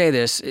hate to say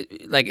this,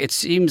 it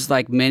seems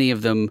like many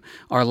of them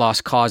are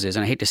lost causes,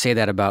 and I hate to say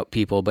that about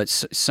people, but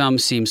some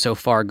seem so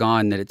far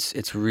gone that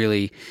it's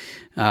really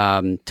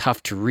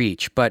tough to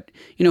reach. But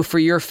for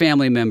your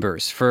family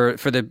members,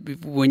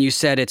 when you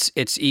said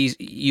it's easy,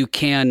 you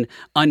can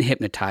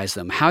unhypnotize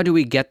them. How do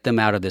we get them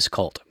out of this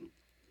cult?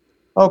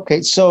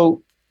 Okay,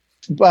 so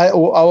I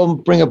will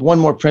bring up one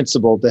more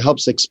principle that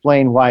helps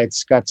explain why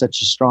it's got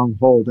such a strong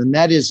hold, and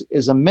that is,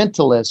 as a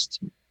mentalist,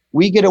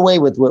 we get away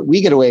with what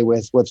we get away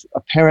with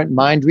apparent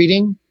mind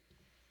reading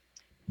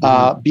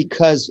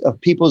because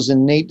of people's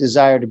innate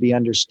desire to be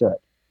understood.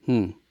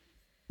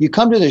 You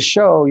come to the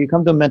show, you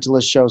come to a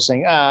mentalist show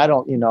saying, I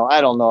don't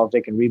know if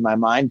they can read my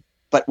mind,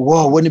 but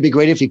whoa, wouldn't it be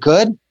great if you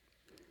could?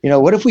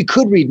 What if we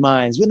could read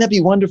minds? Wouldn't that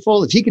be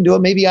wonderful? If he can do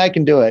it, maybe I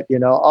can do it,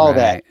 all right.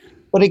 That.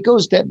 But it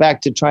goes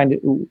back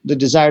to the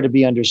desire to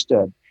be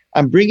understood.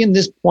 I'm bringing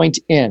this point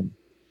in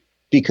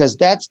because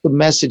that's the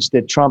message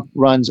that Trump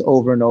runs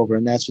over and over,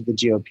 and that's what the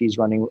GOP is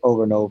running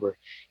over and over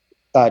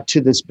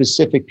to the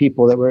specific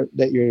people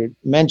that you're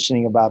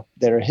mentioning about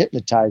that are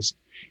hypnotized.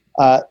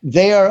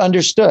 They are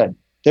understood.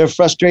 Their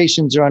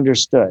frustrations are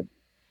understood.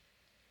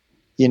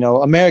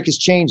 America's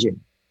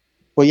changing.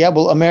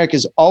 Well,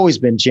 America's always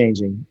been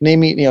changing. Name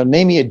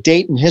me a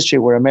date in history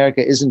where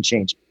America isn't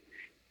changing.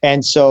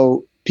 And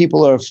so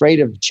people are afraid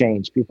of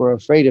change. People are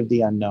afraid of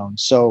the unknown.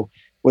 So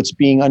what's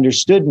being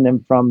understood in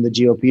them from the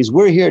GOP is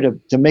we're here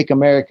to make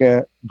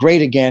America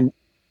great again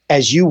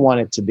as you want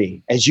it to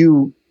be, as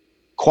you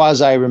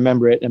quasi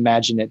remember it,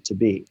 imagine it to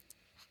be,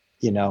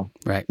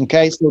 Right.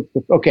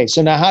 Okay.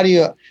 So now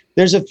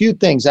there's a few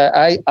things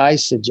I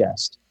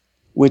suggest,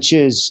 which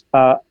is,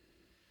 and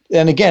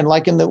again,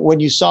 like when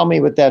you saw me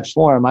with that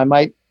forum, I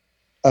might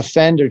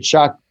offend or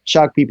shock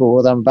people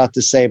with what I'm about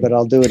to say, but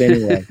I'll do it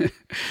anyway.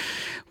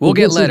 We'll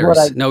get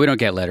letters. No, we don't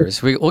get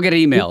letters. We'll get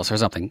emails or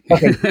something.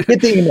 Okay, get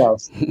the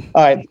emails.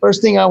 All right.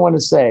 First thing I want to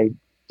say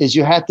is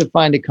you have to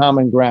find a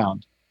common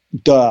ground.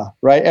 Duh,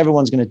 right?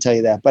 Everyone's going to tell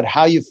you that. But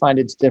how you find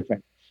it's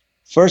different.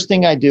 First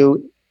thing I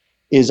do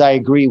is I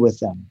agree with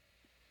them.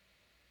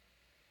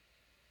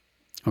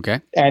 Okay.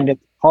 And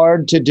it's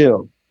hard to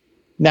do.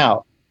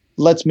 Now,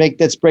 let's break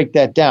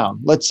that down.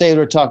 Let's say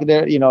we're talking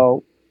there,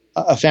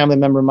 a family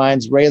member of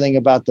mine's railing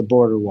about the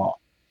border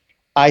wall.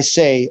 I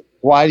say,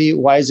 why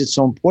is it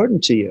so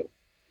important to you?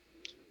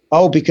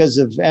 Oh, because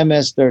of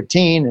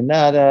MS-13 and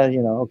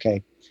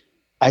okay.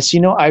 I say,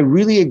 I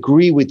really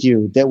agree with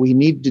you that we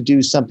need to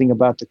do something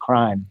about the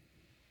crime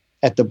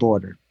at the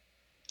border.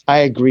 I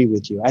agree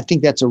with you. I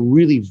think that's a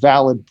really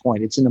valid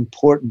point. It's an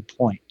important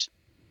point.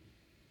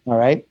 All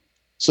right.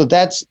 So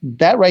that's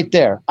that right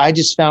there. I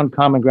just found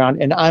common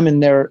ground and I'm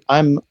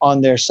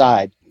on their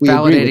side.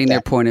 Validating their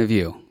point of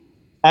view.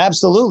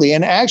 Absolutely.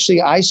 And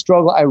actually, I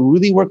struggle. I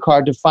really work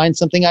hard to find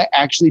something I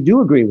actually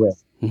do agree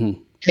with. Mm-hmm.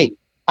 Hey,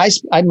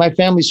 my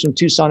family's from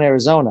Tucson,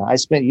 Arizona. I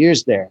spent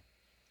years there.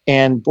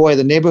 And boy,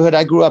 the neighborhood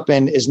I grew up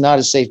in is not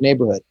a safe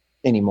neighborhood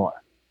anymore.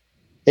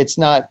 It's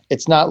not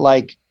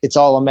like it's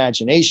all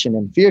imagination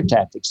and fear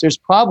tactics. There's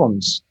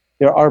problems.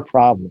 There are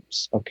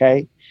problems.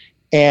 Okay.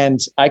 And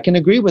I can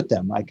agree with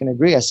them. I can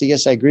agree. I say,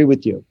 yes, I agree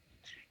with you.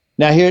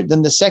 Now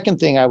then the second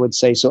thing I would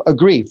say, so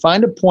agree,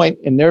 find a point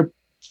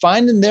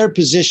find in their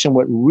position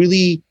what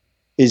really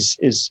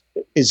is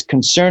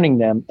concerning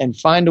them and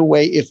find a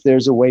way, if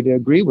there's a way to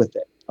agree with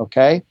it.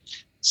 Okay.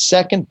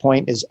 Second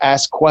point is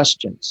ask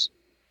questions.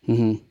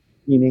 Mm-hmm.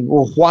 Meaning,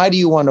 well, why do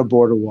you want a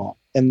border wall?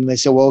 And they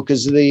say, well,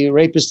 because of the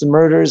rapists and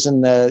murderers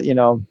and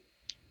the,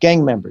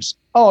 gang members.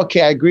 Oh,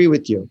 okay. I agree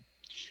with you.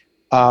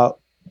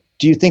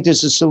 Do you think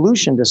there's a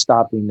solution to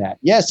stopping that?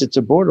 Yes, it's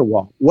a border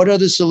wall. What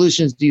other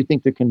solutions do you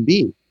think there can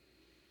be?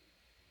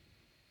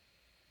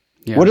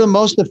 Yeah. What are the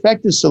most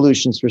effective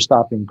solutions for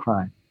stopping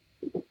crime?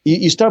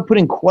 You start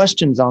putting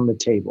questions on the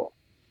table.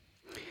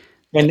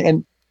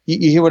 And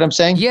you hear what I'm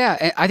saying?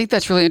 Yeah, I think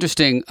that's really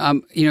interesting.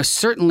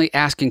 Certainly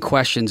asking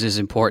questions is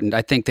important.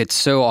 I think that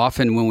so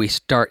often when we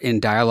start in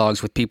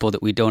dialogues with people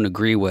that we don't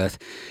agree with,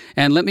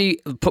 and let me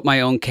put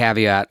my own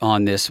caveat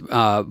on this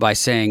by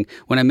saying,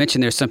 when I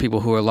mentioned there's some people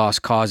who are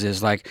lost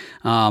causes, like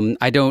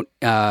I don't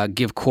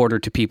give quarter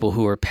to people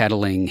who are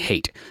peddling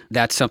hate.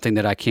 That's something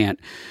that I can't,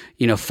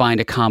 find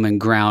a common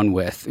ground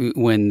with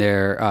when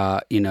they're,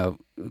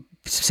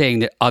 saying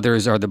that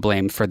others are the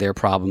blame for their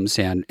problems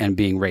and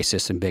being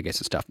racist and bigots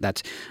and stuff.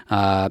 That's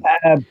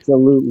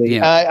absolutely.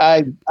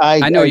 Yeah.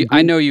 I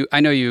know you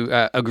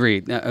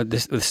agree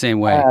the same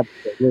way.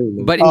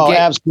 Absolutely. But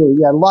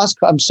absolutely. Yeah.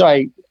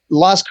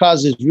 Lost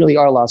causes really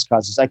are lost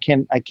causes. I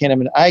can't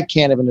even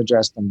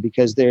address them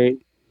because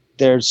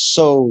they're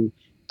so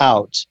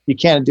out. You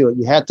can't do it.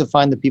 You have to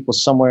find the people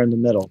somewhere in the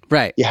middle.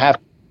 Right. You have.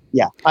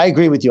 Yeah, I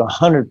agree with you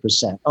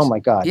 100%. Oh my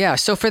God. Yeah.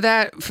 So for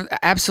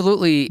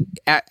absolutely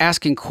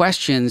asking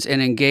questions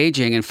and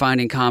engaging and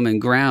finding common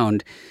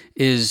ground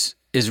is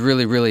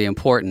really, really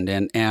important.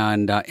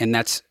 And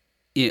that's,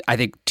 I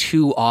think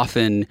too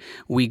often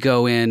we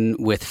go in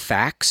with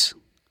facts,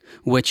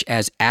 which,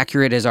 as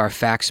accurate as our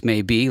facts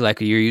may be, like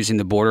you're using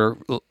the border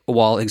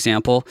wall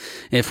example,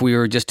 if we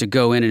were just to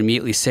go in and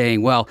immediately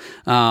saying, well,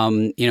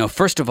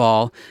 first of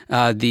all,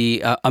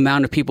 the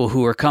amount of people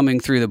who are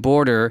coming through the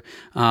border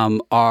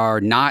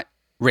are not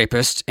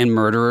rapists and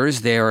murderers.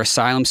 They are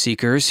asylum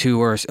seekers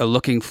who are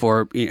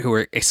who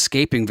are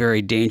escaping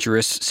very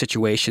dangerous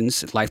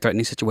situations,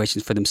 life-threatening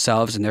situations for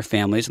themselves and their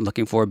families, and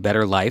looking for a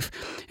better life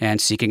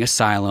and seeking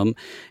asylum.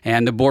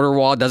 And the border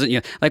wall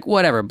doesn't,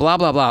 whatever, blah,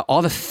 blah, blah.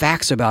 All the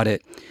facts about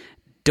it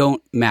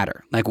don't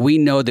matter. Like, we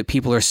know that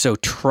people are so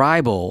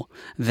tribal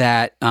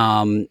that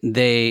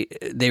they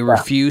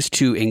refuse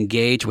to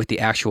engage with the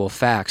actual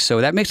facts.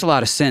 So that makes a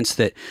lot of sense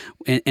that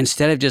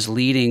instead of just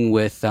leading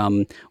with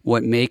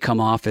what may come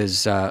off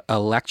as a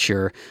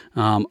lecture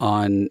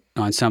on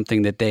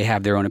something that they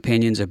have their own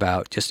opinions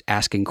about, just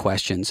asking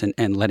questions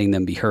and letting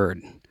them be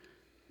heard.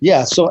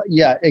 Yeah. So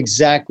yeah,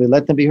 exactly.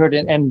 Let them be heard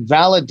and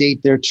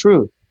validate their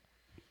truth.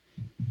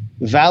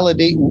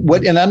 Validate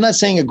what, and I'm not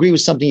saying agree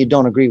with something you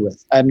don't agree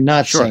with. I'm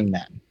not saying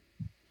that.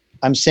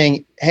 I'm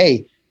saying,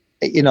 hey,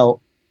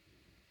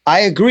 I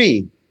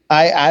agree.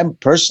 I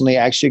personally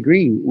actually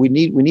agree. We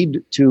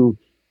need to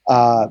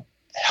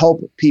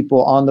help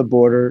people on the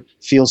border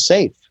feel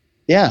safe.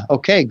 Yeah.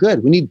 Okay,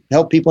 good. We need to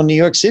help people in New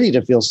York City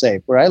to feel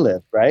safe where I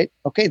live. Right.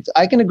 Okay.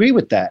 I can agree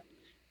with that.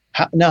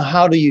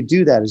 How do you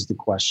do that is the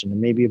question.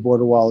 And maybe a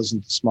border wall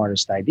isn't the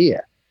smartest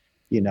idea,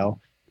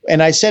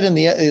 And I said in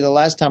the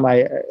last time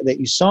that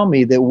you saw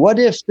me, that what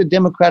if the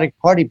Democratic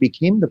Party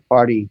became the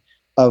party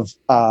of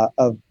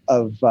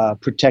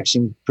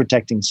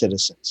protecting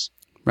citizens?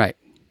 Right.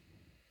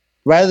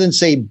 Rather than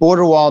say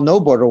border wall,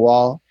 no border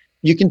wall,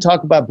 you can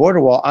talk about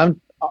border wall.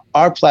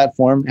 Our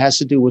platform has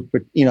to do with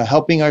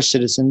helping our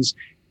citizens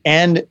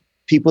and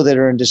people that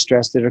are in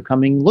distress that are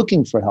coming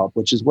looking for help,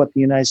 which is what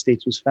the United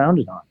States was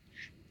founded on.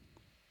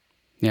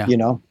 Yeah.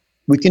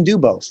 We can do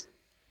both.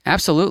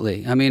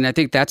 Absolutely. I mean, I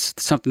think that's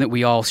something that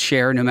we all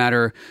share, no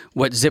matter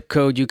what zip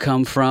code you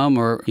come from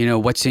or,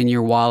 what's in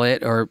your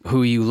wallet or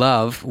who you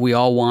love. We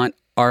all want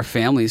our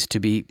families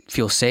to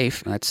feel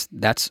safe.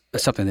 That's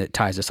something that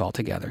ties us all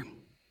together.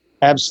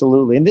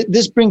 Absolutely. And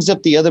this brings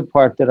up the other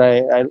part that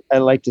I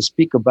like to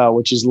speak about,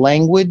 which is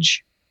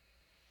language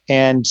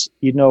and,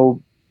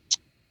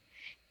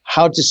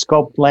 how to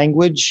sculpt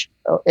language.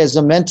 As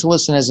a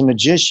mentalist and as a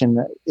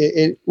magician,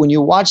 when you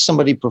watch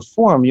somebody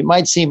perform, it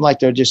might seem like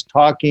they're just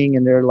talking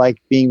and they're like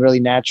being really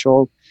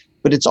natural,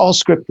 but it's all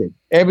scripted.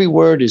 Every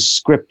word is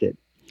scripted,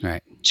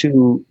 right,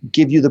 to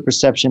give you the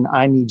perception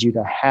I need you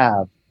to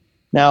have.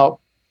 Now,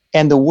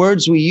 and the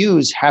words we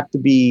use have to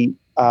be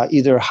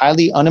either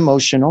highly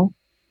unemotional,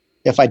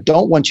 if I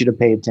don't want you to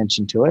pay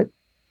attention to it,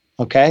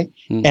 okay,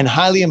 and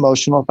highly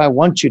emotional if I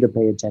want you to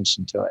pay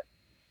attention to it.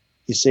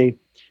 You see?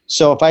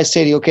 So if I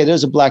say to you, okay,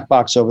 there's a black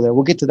box over there,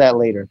 we'll get to that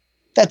later.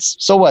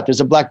 So what? There's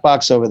a black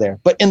box over there.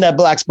 But in that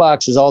black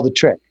box is all the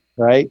trick,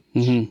 right?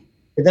 Mm-hmm.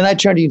 And then I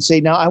turn to you and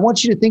say, now I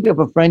want you to think of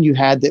a friend you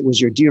had that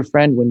was your dear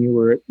friend when you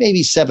were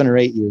maybe 7 or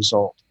 8 years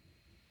old.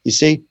 You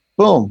see?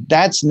 Boom.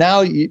 That's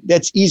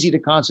easy to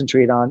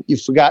concentrate on.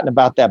 You've forgotten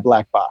about that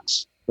black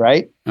box,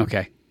 right?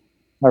 Okay.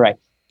 All right.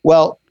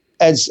 Well,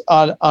 as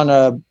on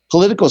a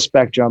political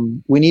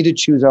spectrum, we need to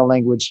choose our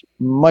language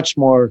much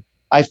more.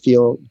 I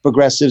feel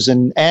progressives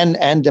and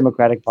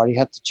Democratic Party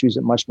have to choose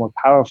it much more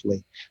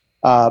powerfully.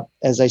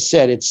 As I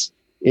said,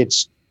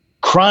 it's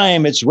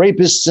crime, it's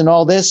rapists and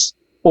all this,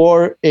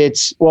 or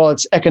it's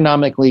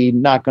economically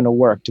not going to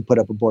work to put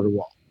up a border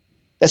wall.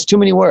 That's too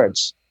many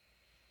words.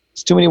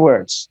 It's too many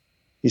words.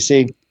 You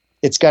see,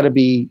 it's got to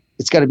be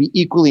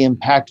equally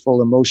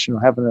impactful, emotional,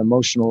 have an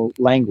emotional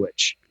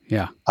language.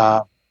 Yeah.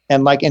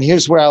 And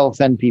here's where I'll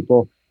offend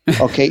people.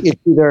 Okay,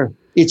 it's either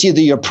It's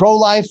either you're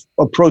pro-life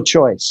or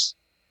pro-choice.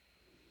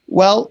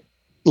 Well,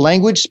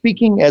 language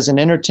speaking as an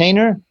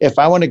entertainer, if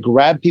I want to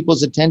grab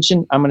people's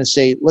attention, I'm going to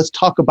say, let's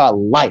talk about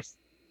life.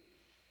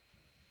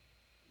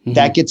 Mm-hmm.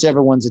 That gets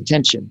everyone's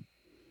attention.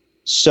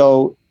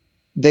 So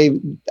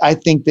I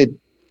think that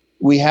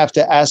we have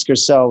to ask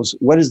ourselves,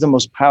 what is the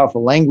most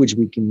powerful language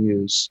we can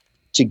use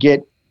to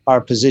get our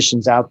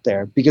positions out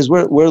there? Because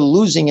we're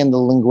losing in the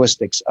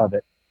linguistics of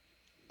it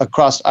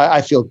across,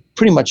 I feel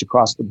pretty much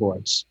across the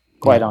boards,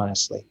 quite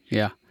honestly.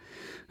 Yeah.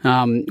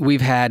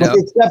 We've had,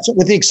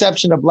 with the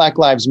exception of Black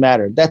Lives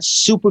Matter. That's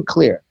super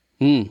clear.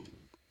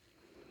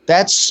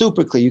 That's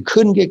super clear. You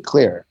couldn't get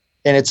clearer.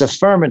 And it's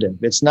affirmative.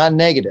 It's not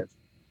negative.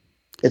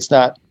 It's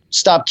not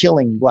stop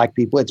killing Black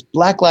people. It's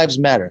Black Lives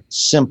Matter.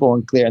 Simple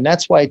and clear. And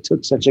that's why it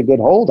took such a good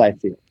hold, I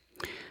feel.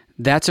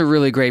 That's a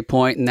really great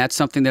point, and that's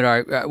something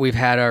that we've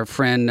had our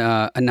friend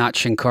Anat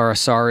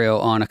Shankar-Asario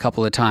on a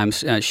couple of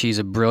times. She's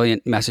a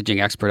brilliant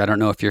messaging expert. I don't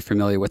know if you're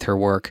familiar with her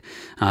work,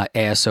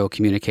 ASO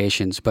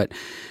Communications, but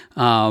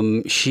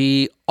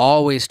she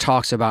always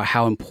talks about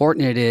how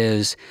important it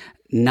is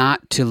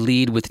not to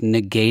lead with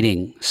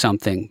negating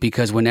something,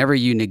 because whenever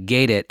you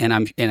negate it,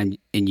 and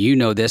you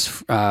know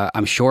this,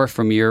 I'm sure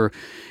from your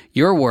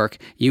work,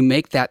 you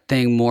make that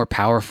thing more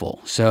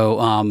powerful.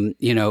 So,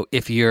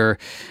 if you're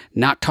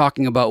not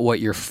talking about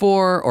what you're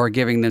for or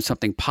giving them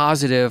something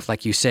positive,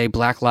 like you say,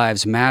 Black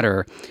Lives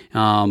Matter,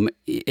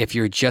 if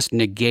you're just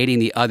negating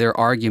the other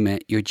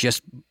argument, you're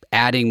just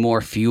adding more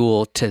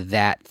fuel to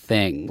that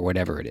thing, or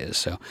whatever it is.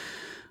 So,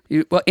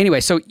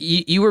 so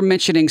you were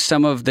mentioning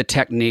some of the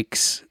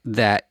techniques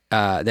that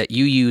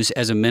you use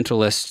as a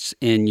mentalist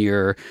in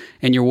your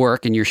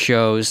work and your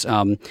shows.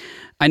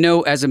 I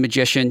know as a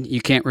magician, you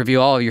can't reveal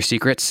all of your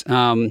secrets,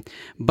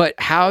 but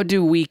how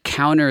do we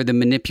counter the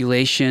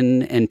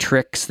manipulation and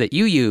tricks that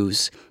you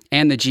use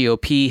and the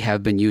GOP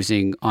have been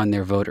using on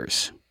their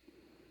voters?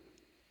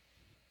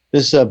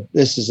 This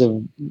is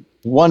a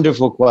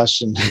wonderful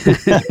question.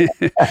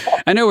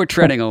 I know we're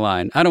treading a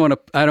line. I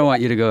don't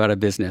want you to go out of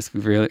business.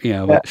 Really,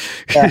 But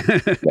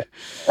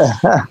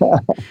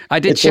I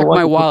did check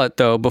my wallet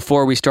though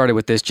before we started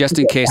with this, just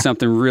in case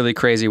something really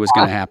crazy was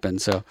going to happen.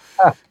 So.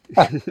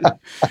 All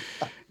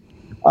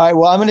right.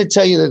 Well, I'm going to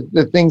tell you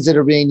the things that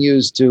are being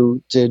used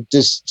to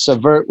just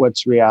subvert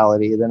what's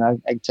reality. Then I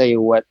tell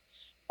you what.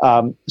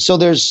 So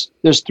there's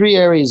three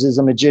areas as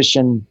a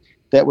magician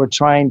that we're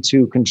trying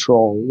to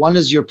control. One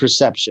is your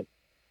perception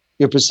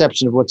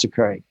of what's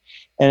occurring,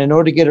 and in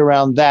order to get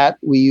around that,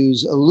 we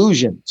use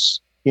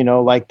illusions.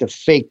 Like the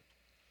fake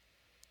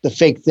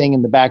thing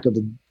in the back of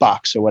the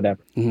box or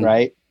whatever. Mm-hmm.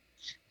 Right.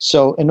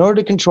 So in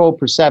order to control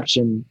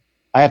perception,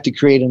 I have to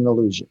create an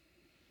illusion.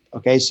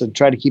 Okay, so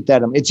try to keep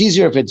that. It's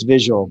easier if it's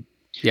visual.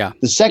 Yeah.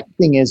 The second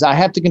thing is I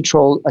have to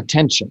control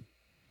attention,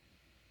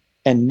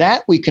 and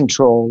that we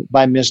control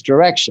by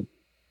misdirection.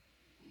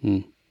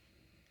 All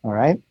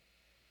right,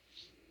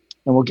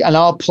 and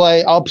I'll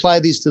apply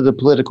these to the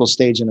political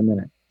stage in a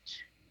minute.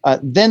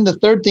 Then the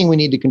third thing we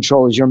need to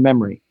control is your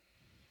memory,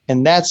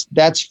 and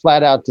that's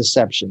flat out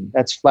deception.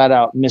 That's flat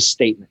out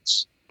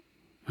misstatements.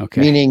 Okay.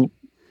 Meaning,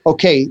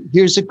 okay,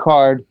 here's a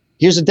card.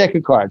 Here's a deck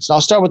of cards.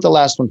 I'll start with the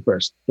last one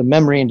first, the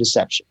memory and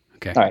deception.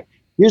 Okay. All right.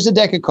 Here's a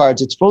deck of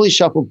cards. It's fully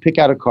shuffled. Pick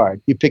out a card.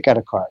 You pick out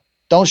a card.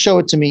 Don't show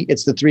it to me.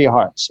 It's the three of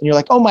hearts. And you're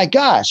like, oh my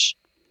gosh.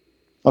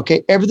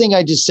 Okay. Everything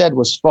I just said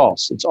was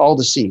false. It's all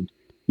deceived.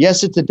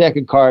 Yes, it's a deck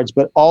of cards,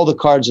 but all the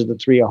cards are the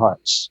three of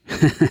hearts.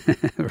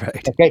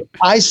 Right. Okay.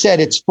 I said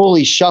it's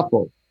fully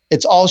shuffled.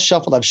 It's all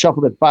shuffled. I've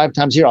shuffled it 5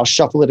 times here. I'll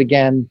shuffle it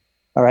again.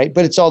 All right.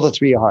 But it's all the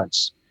three of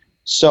hearts.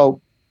 So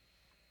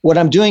what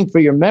I'm doing for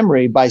your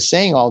memory by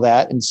saying all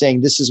that and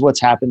saying, this is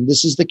what's happened.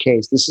 This is the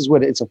case. This is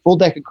what it's a full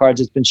deck of cards.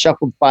 It's been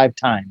shuffled 5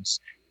 times.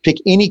 Pick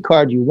any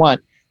card you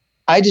want.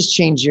 I just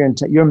changed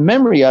your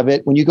memory of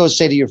it. When you go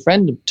say to your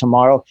friend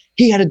tomorrow,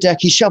 he had a deck,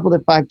 he shuffled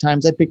it 5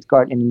 times. I picked a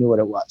card and he knew what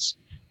it was.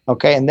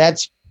 Okay. And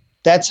that's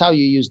how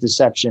you use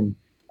deception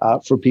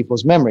for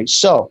people's memory.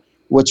 So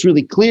what's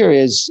really clear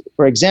is,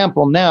 for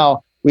example,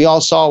 now we all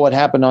saw what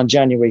happened on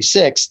January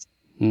 6th,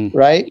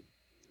 right?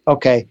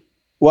 Okay.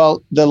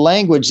 Well, the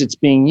language that's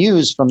being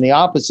used from the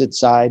opposite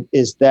side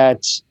is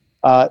that,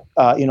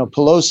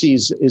 Pelosi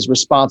is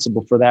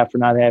responsible for that, for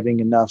not having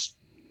enough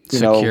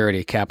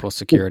security, capital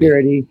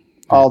security,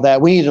 all that.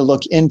 We need to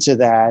look into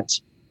that.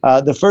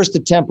 The first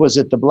attempt was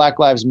at the Black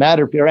Lives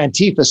Matter, or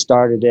Antifa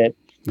started it.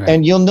 Right.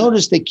 And you'll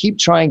notice they keep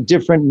trying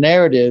different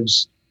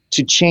narratives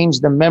to change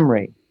the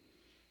memory,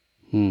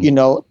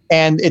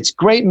 and it's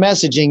great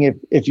messaging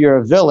if you're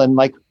a villain,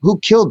 like who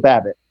killed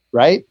Babbitt,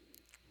 right?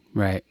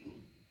 Right.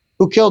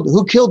 Who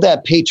killed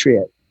that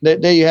patriot?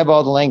 There you have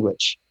all the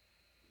language.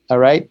 All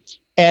right.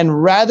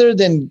 And rather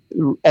than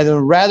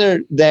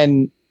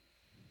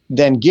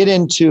get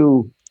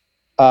into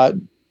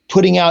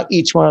putting out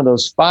each one of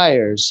those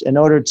fires, in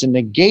order to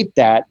negate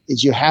that,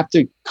 is you have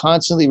to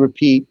constantly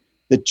repeat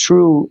the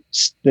true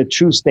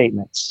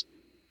statements,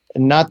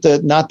 and not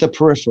the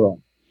peripheral.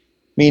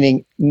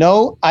 Meaning,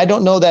 no, I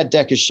don't know that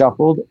deck is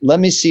shuffled. Let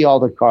me see all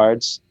the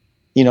cards,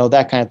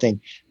 that kind of thing.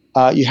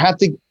 You have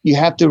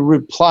to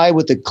reply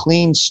with a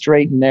clean,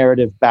 straight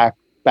narrative back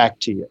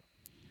to you,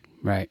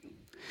 right?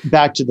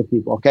 Back to the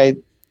people. Okay,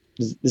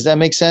 does that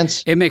make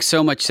sense? It makes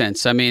so much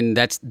sense. I mean,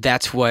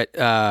 that's what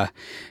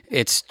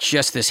it's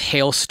just this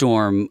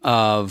hailstorm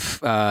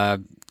of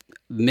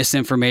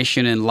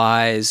misinformation and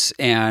lies,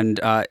 and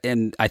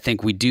I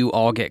think we do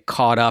all get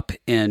caught up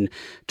in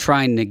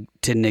trying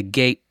to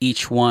negate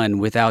each one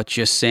without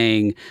just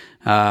saying,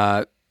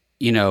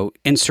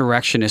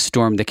 insurrectionists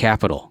stormed the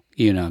Capitol.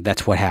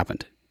 That's what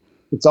happened.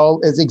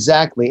 It's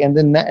exactly. And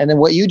then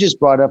what you just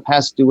brought up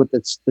has to do with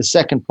the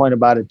second point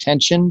about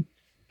attention,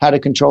 how to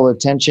control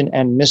attention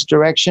and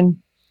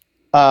misdirection.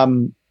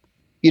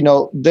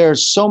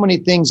 There's so many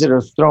things that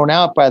are thrown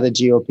out by the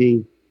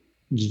GOP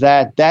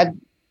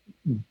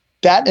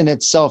that in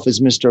itself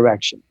is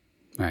misdirection.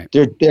 Right.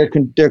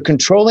 They're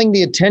controlling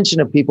the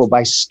attention of people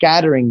by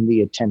scattering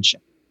the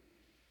attention.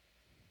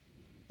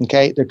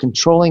 Okay. They're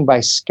controlling by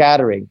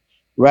scattering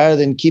rather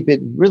than keep it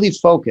really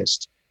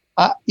focused.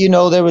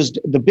 There was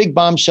the big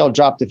bombshell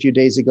dropped a few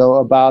days ago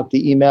about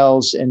the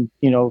emails and,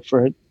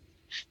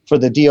 for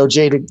the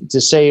DOJ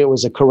to say it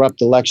was a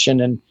corrupt election.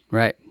 And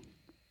right.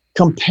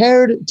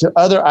 Compared to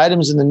other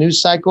items in the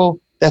news cycle,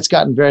 that's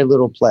gotten very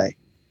little play.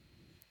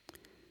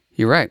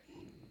 You're right.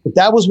 If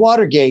that was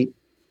Watergate,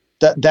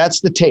 that's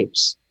the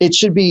tapes. It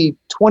should be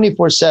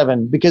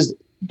 24/7 because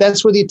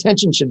that's where the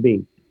attention should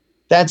be.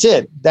 That's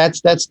it. That's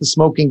the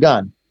smoking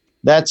gun.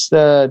 That's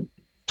the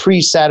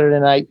pre-Saturday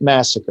Night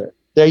Massacre.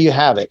 There you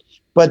have it.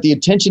 But the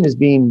attention is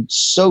being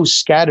so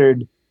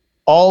scattered.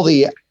 All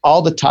the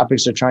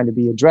topics are trying to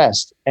be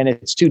addressed, and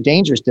it's too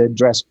dangerous to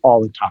address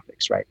all the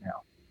topics right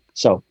now.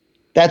 So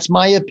that's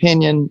my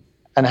opinion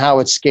on how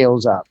it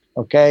scales up.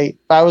 Okay.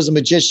 If I was a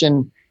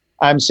magician,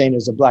 I'm saying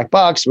there's a black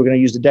box. We're going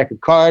to use the deck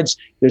of cards.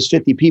 There's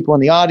 50 people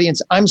in the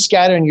audience. I'm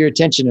scattering your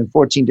attention in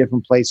 14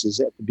 different places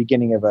at the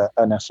beginning of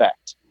an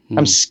effect.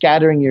 I'm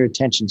scattering your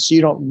attention so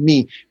you don't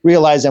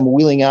realize I'm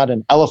wheeling out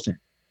an elephant.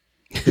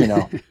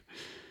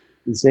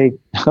 You see,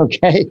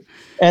 okay.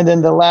 And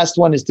then the last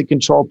one is to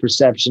control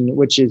perception,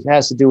 which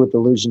has to do with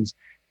illusions,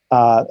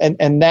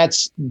 and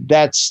that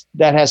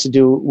has to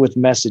do with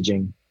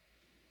messaging,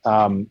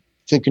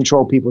 to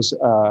control people's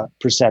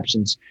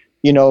perceptions.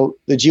 The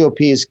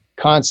GOP is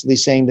constantly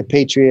saying the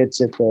patriots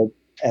at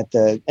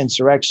the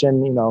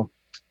insurrection.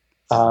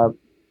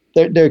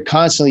 They're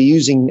constantly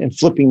using and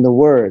flipping the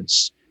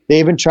words. They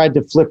even tried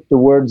to flip the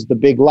words "the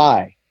big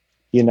lie,"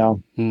 and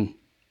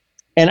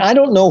I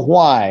don't know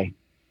why.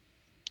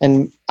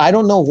 And I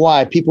don't know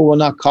why people will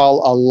not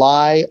call a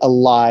lie a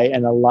lie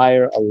and a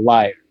liar a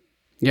liar.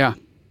 Yeah.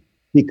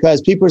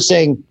 Because people are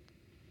saying,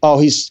 oh,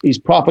 he's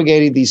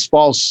propagating these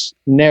false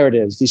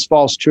narratives, these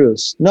false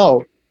truths.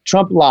 No,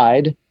 Trump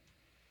lied.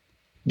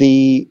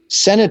 The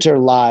senator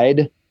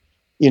lied.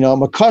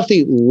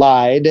 McCarthy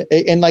lied.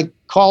 And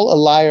call a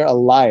liar a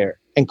liar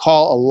and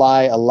call a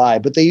lie.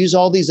 But they use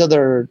all these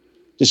other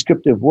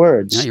descriptive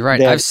words. No, you're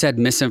right. I've said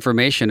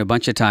misinformation a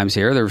bunch of times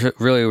here.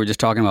 We're just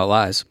talking about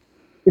lies.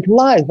 It's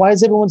lies. Why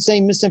is everyone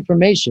saying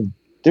misinformation?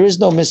 There is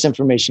no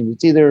misinformation.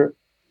 It's either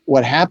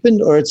what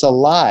happened or it's a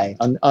lie.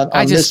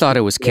 I just thought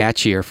it was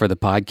catchier for the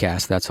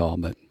podcast. That's all.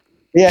 But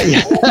yeah.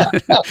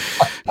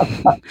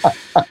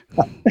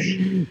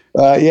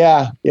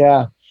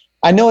 Yeah.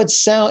 I know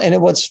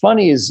what's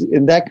funny is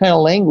in that kind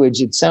of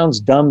language, it sounds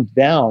dumbed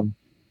down,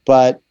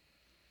 but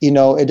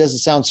it doesn't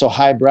sound so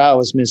highbrow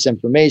as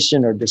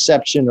misinformation or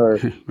deception or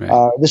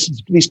right.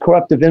 These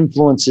corruptive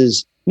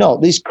influences. No,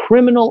 these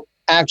criminal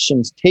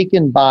actions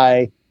taken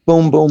by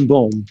boom, boom,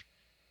 boom.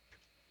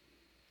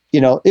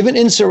 Even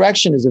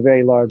insurrection is a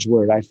very large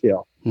word, I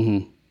feel.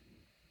 Mm-hmm.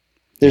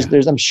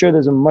 I'm sure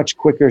there's a much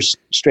quicker,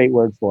 straight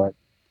word for it.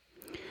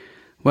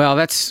 Well,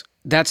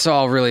 that's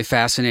all really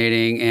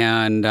fascinating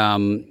and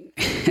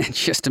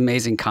just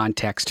amazing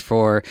context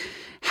for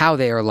how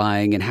they are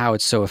lying and how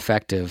it's so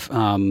effective.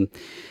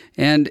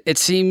 And it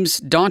seems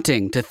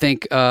daunting to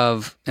think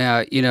of,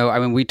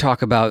 we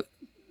talk about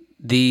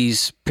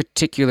these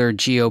particular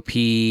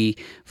GOP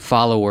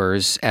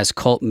followers as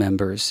cult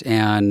members,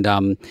 and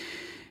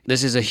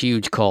this is a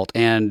huge cult.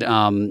 And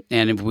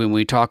when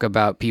we talk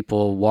about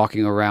people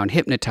walking around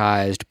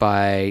hypnotized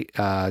by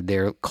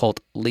their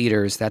cult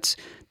leaders, that's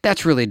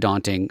really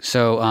daunting.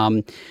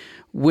 So,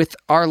 with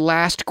our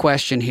last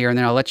question here, and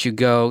then I'll let you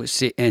go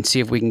see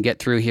if we can get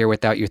through here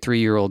without your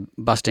 3-year-old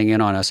busting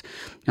in on us.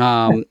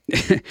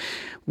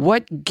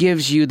 What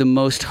gives you the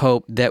most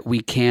hope that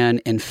we can,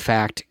 in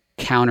fact,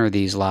 counter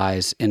these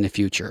lies in the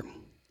future?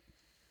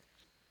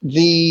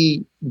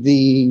 The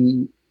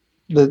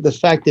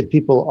fact that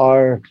people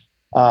are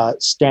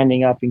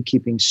standing up and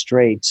keeping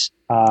straight,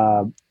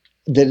 that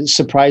is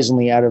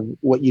surprisingly out of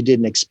what you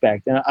didn't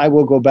expect. And I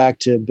will go back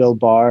to Bill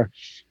Barr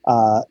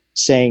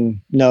saying,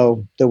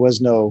 no, there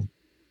was not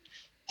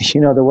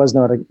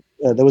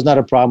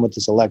a problem with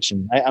this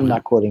election. I'm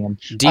not quoting him.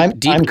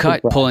 Deep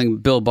cut pulling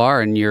Bill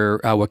Barr in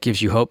your What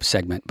Gives You Hope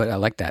segment, but I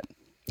like that.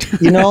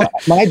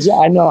 My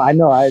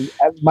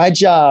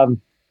job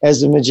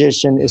as a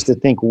magician is to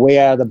think way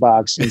out of the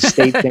box and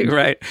state things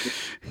right.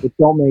 that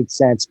don't make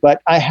sense.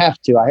 But I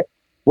have to.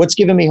 What's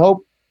given me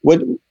hope?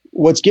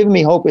 What's given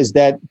me hope is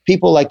that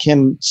people like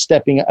him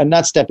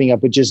not stepping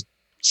up, but just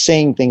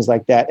saying things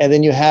like that. And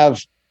then you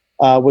have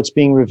what's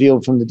being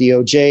revealed from the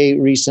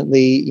DOJ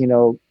recently.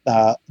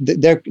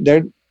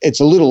 It's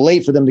a little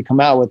late for them to come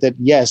out with it.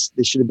 Yes,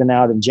 they should have been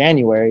out in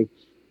January,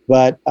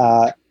 but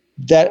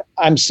that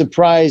I'm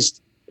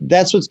surprised.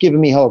 That's what's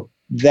given me hope,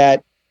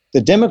 that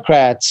the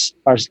Democrats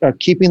are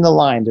keeping the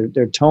line.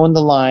 They're towing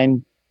the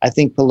line. I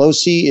think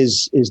Pelosi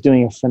is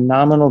doing a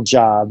phenomenal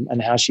job on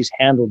how she's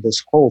handled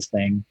this whole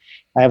thing.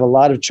 I have a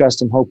lot of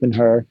trust and hope in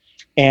her.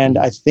 And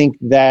I think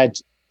that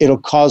it'll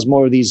cause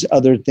more of these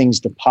other things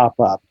to pop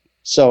up.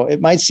 So it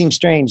might seem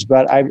strange,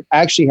 but I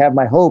actually have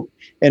my hope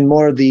in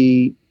more of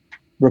the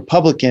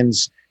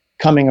Republicans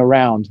coming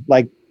around,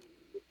 like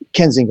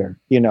Kinzinger,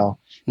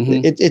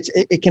 Mm-hmm.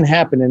 It can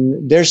happen.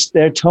 And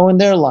they're towing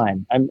their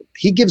line.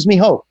 He gives me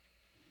hope.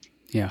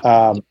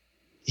 Yeah.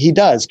 He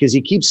does, because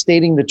he keeps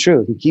stating the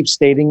truth. He keeps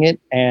stating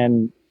it,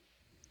 and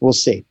we'll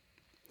see.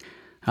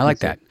 I like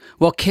that.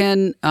 Well,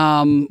 Ken,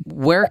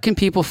 where can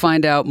people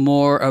find out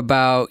more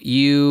about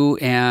you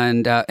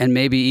and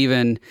maybe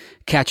even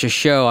catch a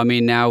show? I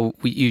mean, now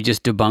you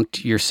just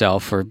debunked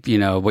yourself, or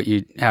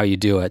how you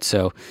do it.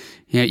 So,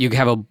 you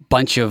have a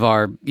bunch of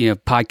our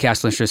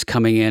podcast listeners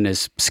coming in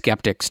as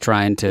skeptics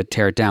trying to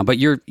tear it down, but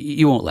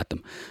you won't let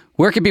them.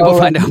 Where can people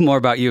find out more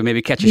about you?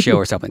 Maybe catch a show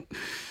or something.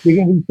 You're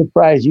going to be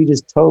surprised. You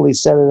just totally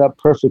set it up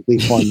perfectly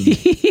for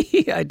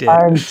me. I did.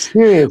 I'm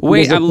serious.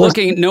 Wait, I'm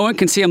looking. No one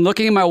can see. I'm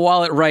looking in my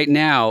wallet right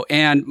now,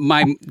 and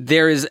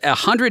there is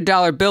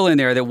 $100 bill in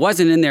there that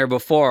wasn't in there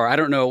before. I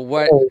don't know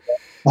what.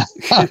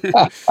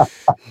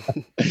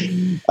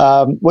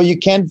 Well, you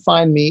can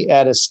find me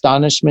at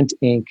Astonishment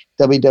Inc.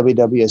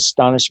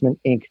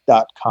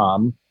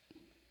 www.astonishmentinc.com.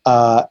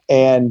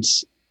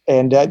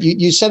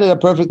 You set it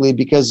up perfectly,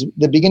 because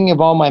the beginning of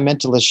all my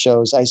mentalist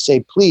shows, I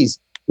say, please,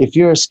 if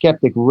you're a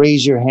skeptic,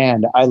 raise your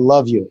hand. I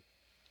love you.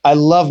 I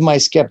love my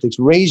skeptics.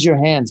 Raise your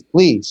hands,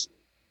 please,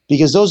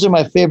 because those are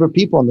my favorite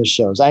people in the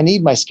shows. I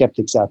need my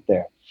skeptics out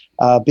there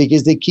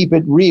because they keep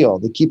it real.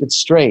 They keep it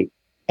straight.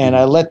 And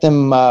I let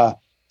them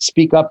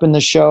speak up in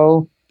the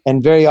show.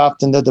 And very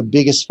often they're the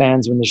biggest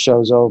fans when the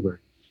show's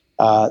over.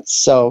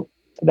 So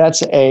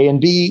that's A.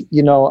 And B,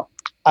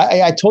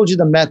 I told you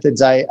the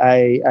methods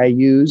I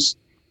use.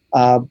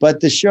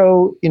 But the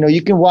show,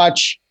 you can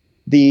watch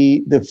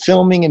the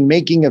filming and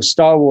making of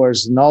Star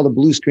Wars and all the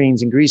blue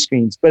screens and green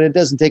screens, but it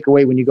doesn't take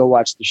away when you go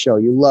watch the show.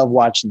 You love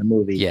watching the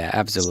movie. Yeah,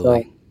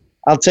 absolutely. So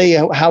I'll tell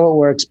you how it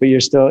works, but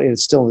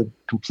it's still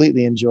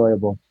completely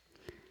enjoyable.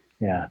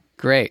 Yeah.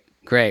 Great.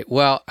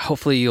 Well,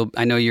 hopefully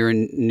I know you're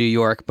in New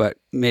York, but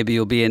maybe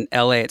you'll be in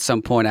LA at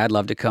some point. I'd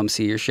love to come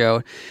see your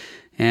show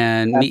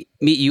and meet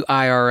you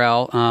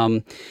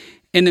IRL.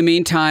 In the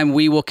meantime,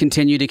 we will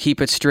continue to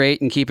keep it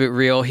straight and keep it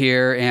real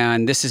here.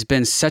 And this has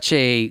been such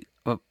a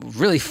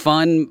really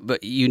fun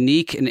but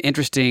unique and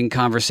interesting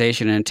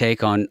conversation and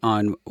take on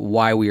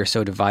why we are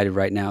so divided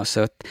right now.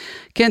 So,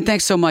 Ken,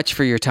 thanks so much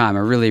for your time. I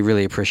really,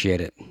 really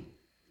appreciate it.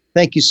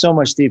 Thank you so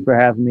much, Steve, for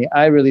having me.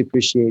 I really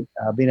appreciate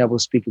being able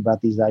to speak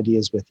about these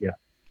ideas with you.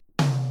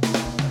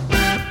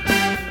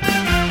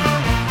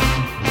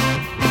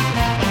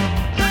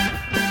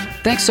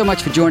 Thanks so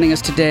much for joining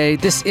us today.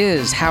 This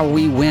is how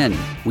we win.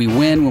 We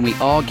win when we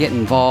all get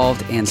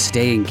involved and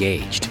stay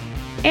engaged.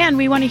 And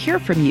we want to hear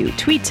from you.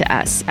 Tweet to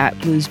us at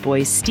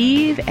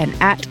BluesBoySteve and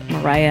at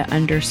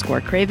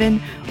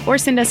Mariah_Craven, or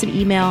send us an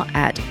email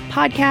at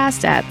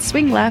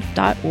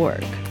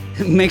podcast@swingleft.org.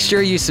 Make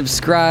sure you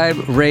subscribe,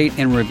 rate,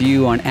 and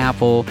review on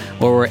Apple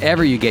or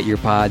wherever you get your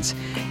pods.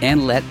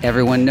 And let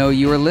everyone know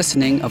you are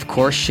listening. Of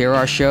course, share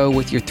our show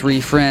with your 3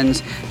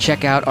 friends.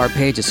 Check out our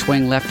page at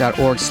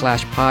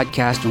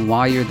swingleft.org/podcast. And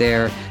while you're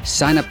there,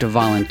 sign up to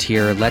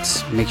volunteer.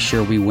 Let's make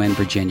sure we win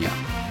Virginia.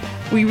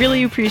 We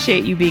really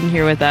appreciate you being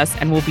here with us,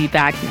 and we'll be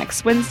back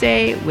next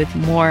Wednesday with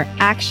more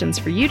actions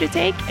for you to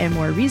take and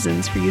more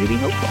reasons for you to be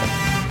hopeful.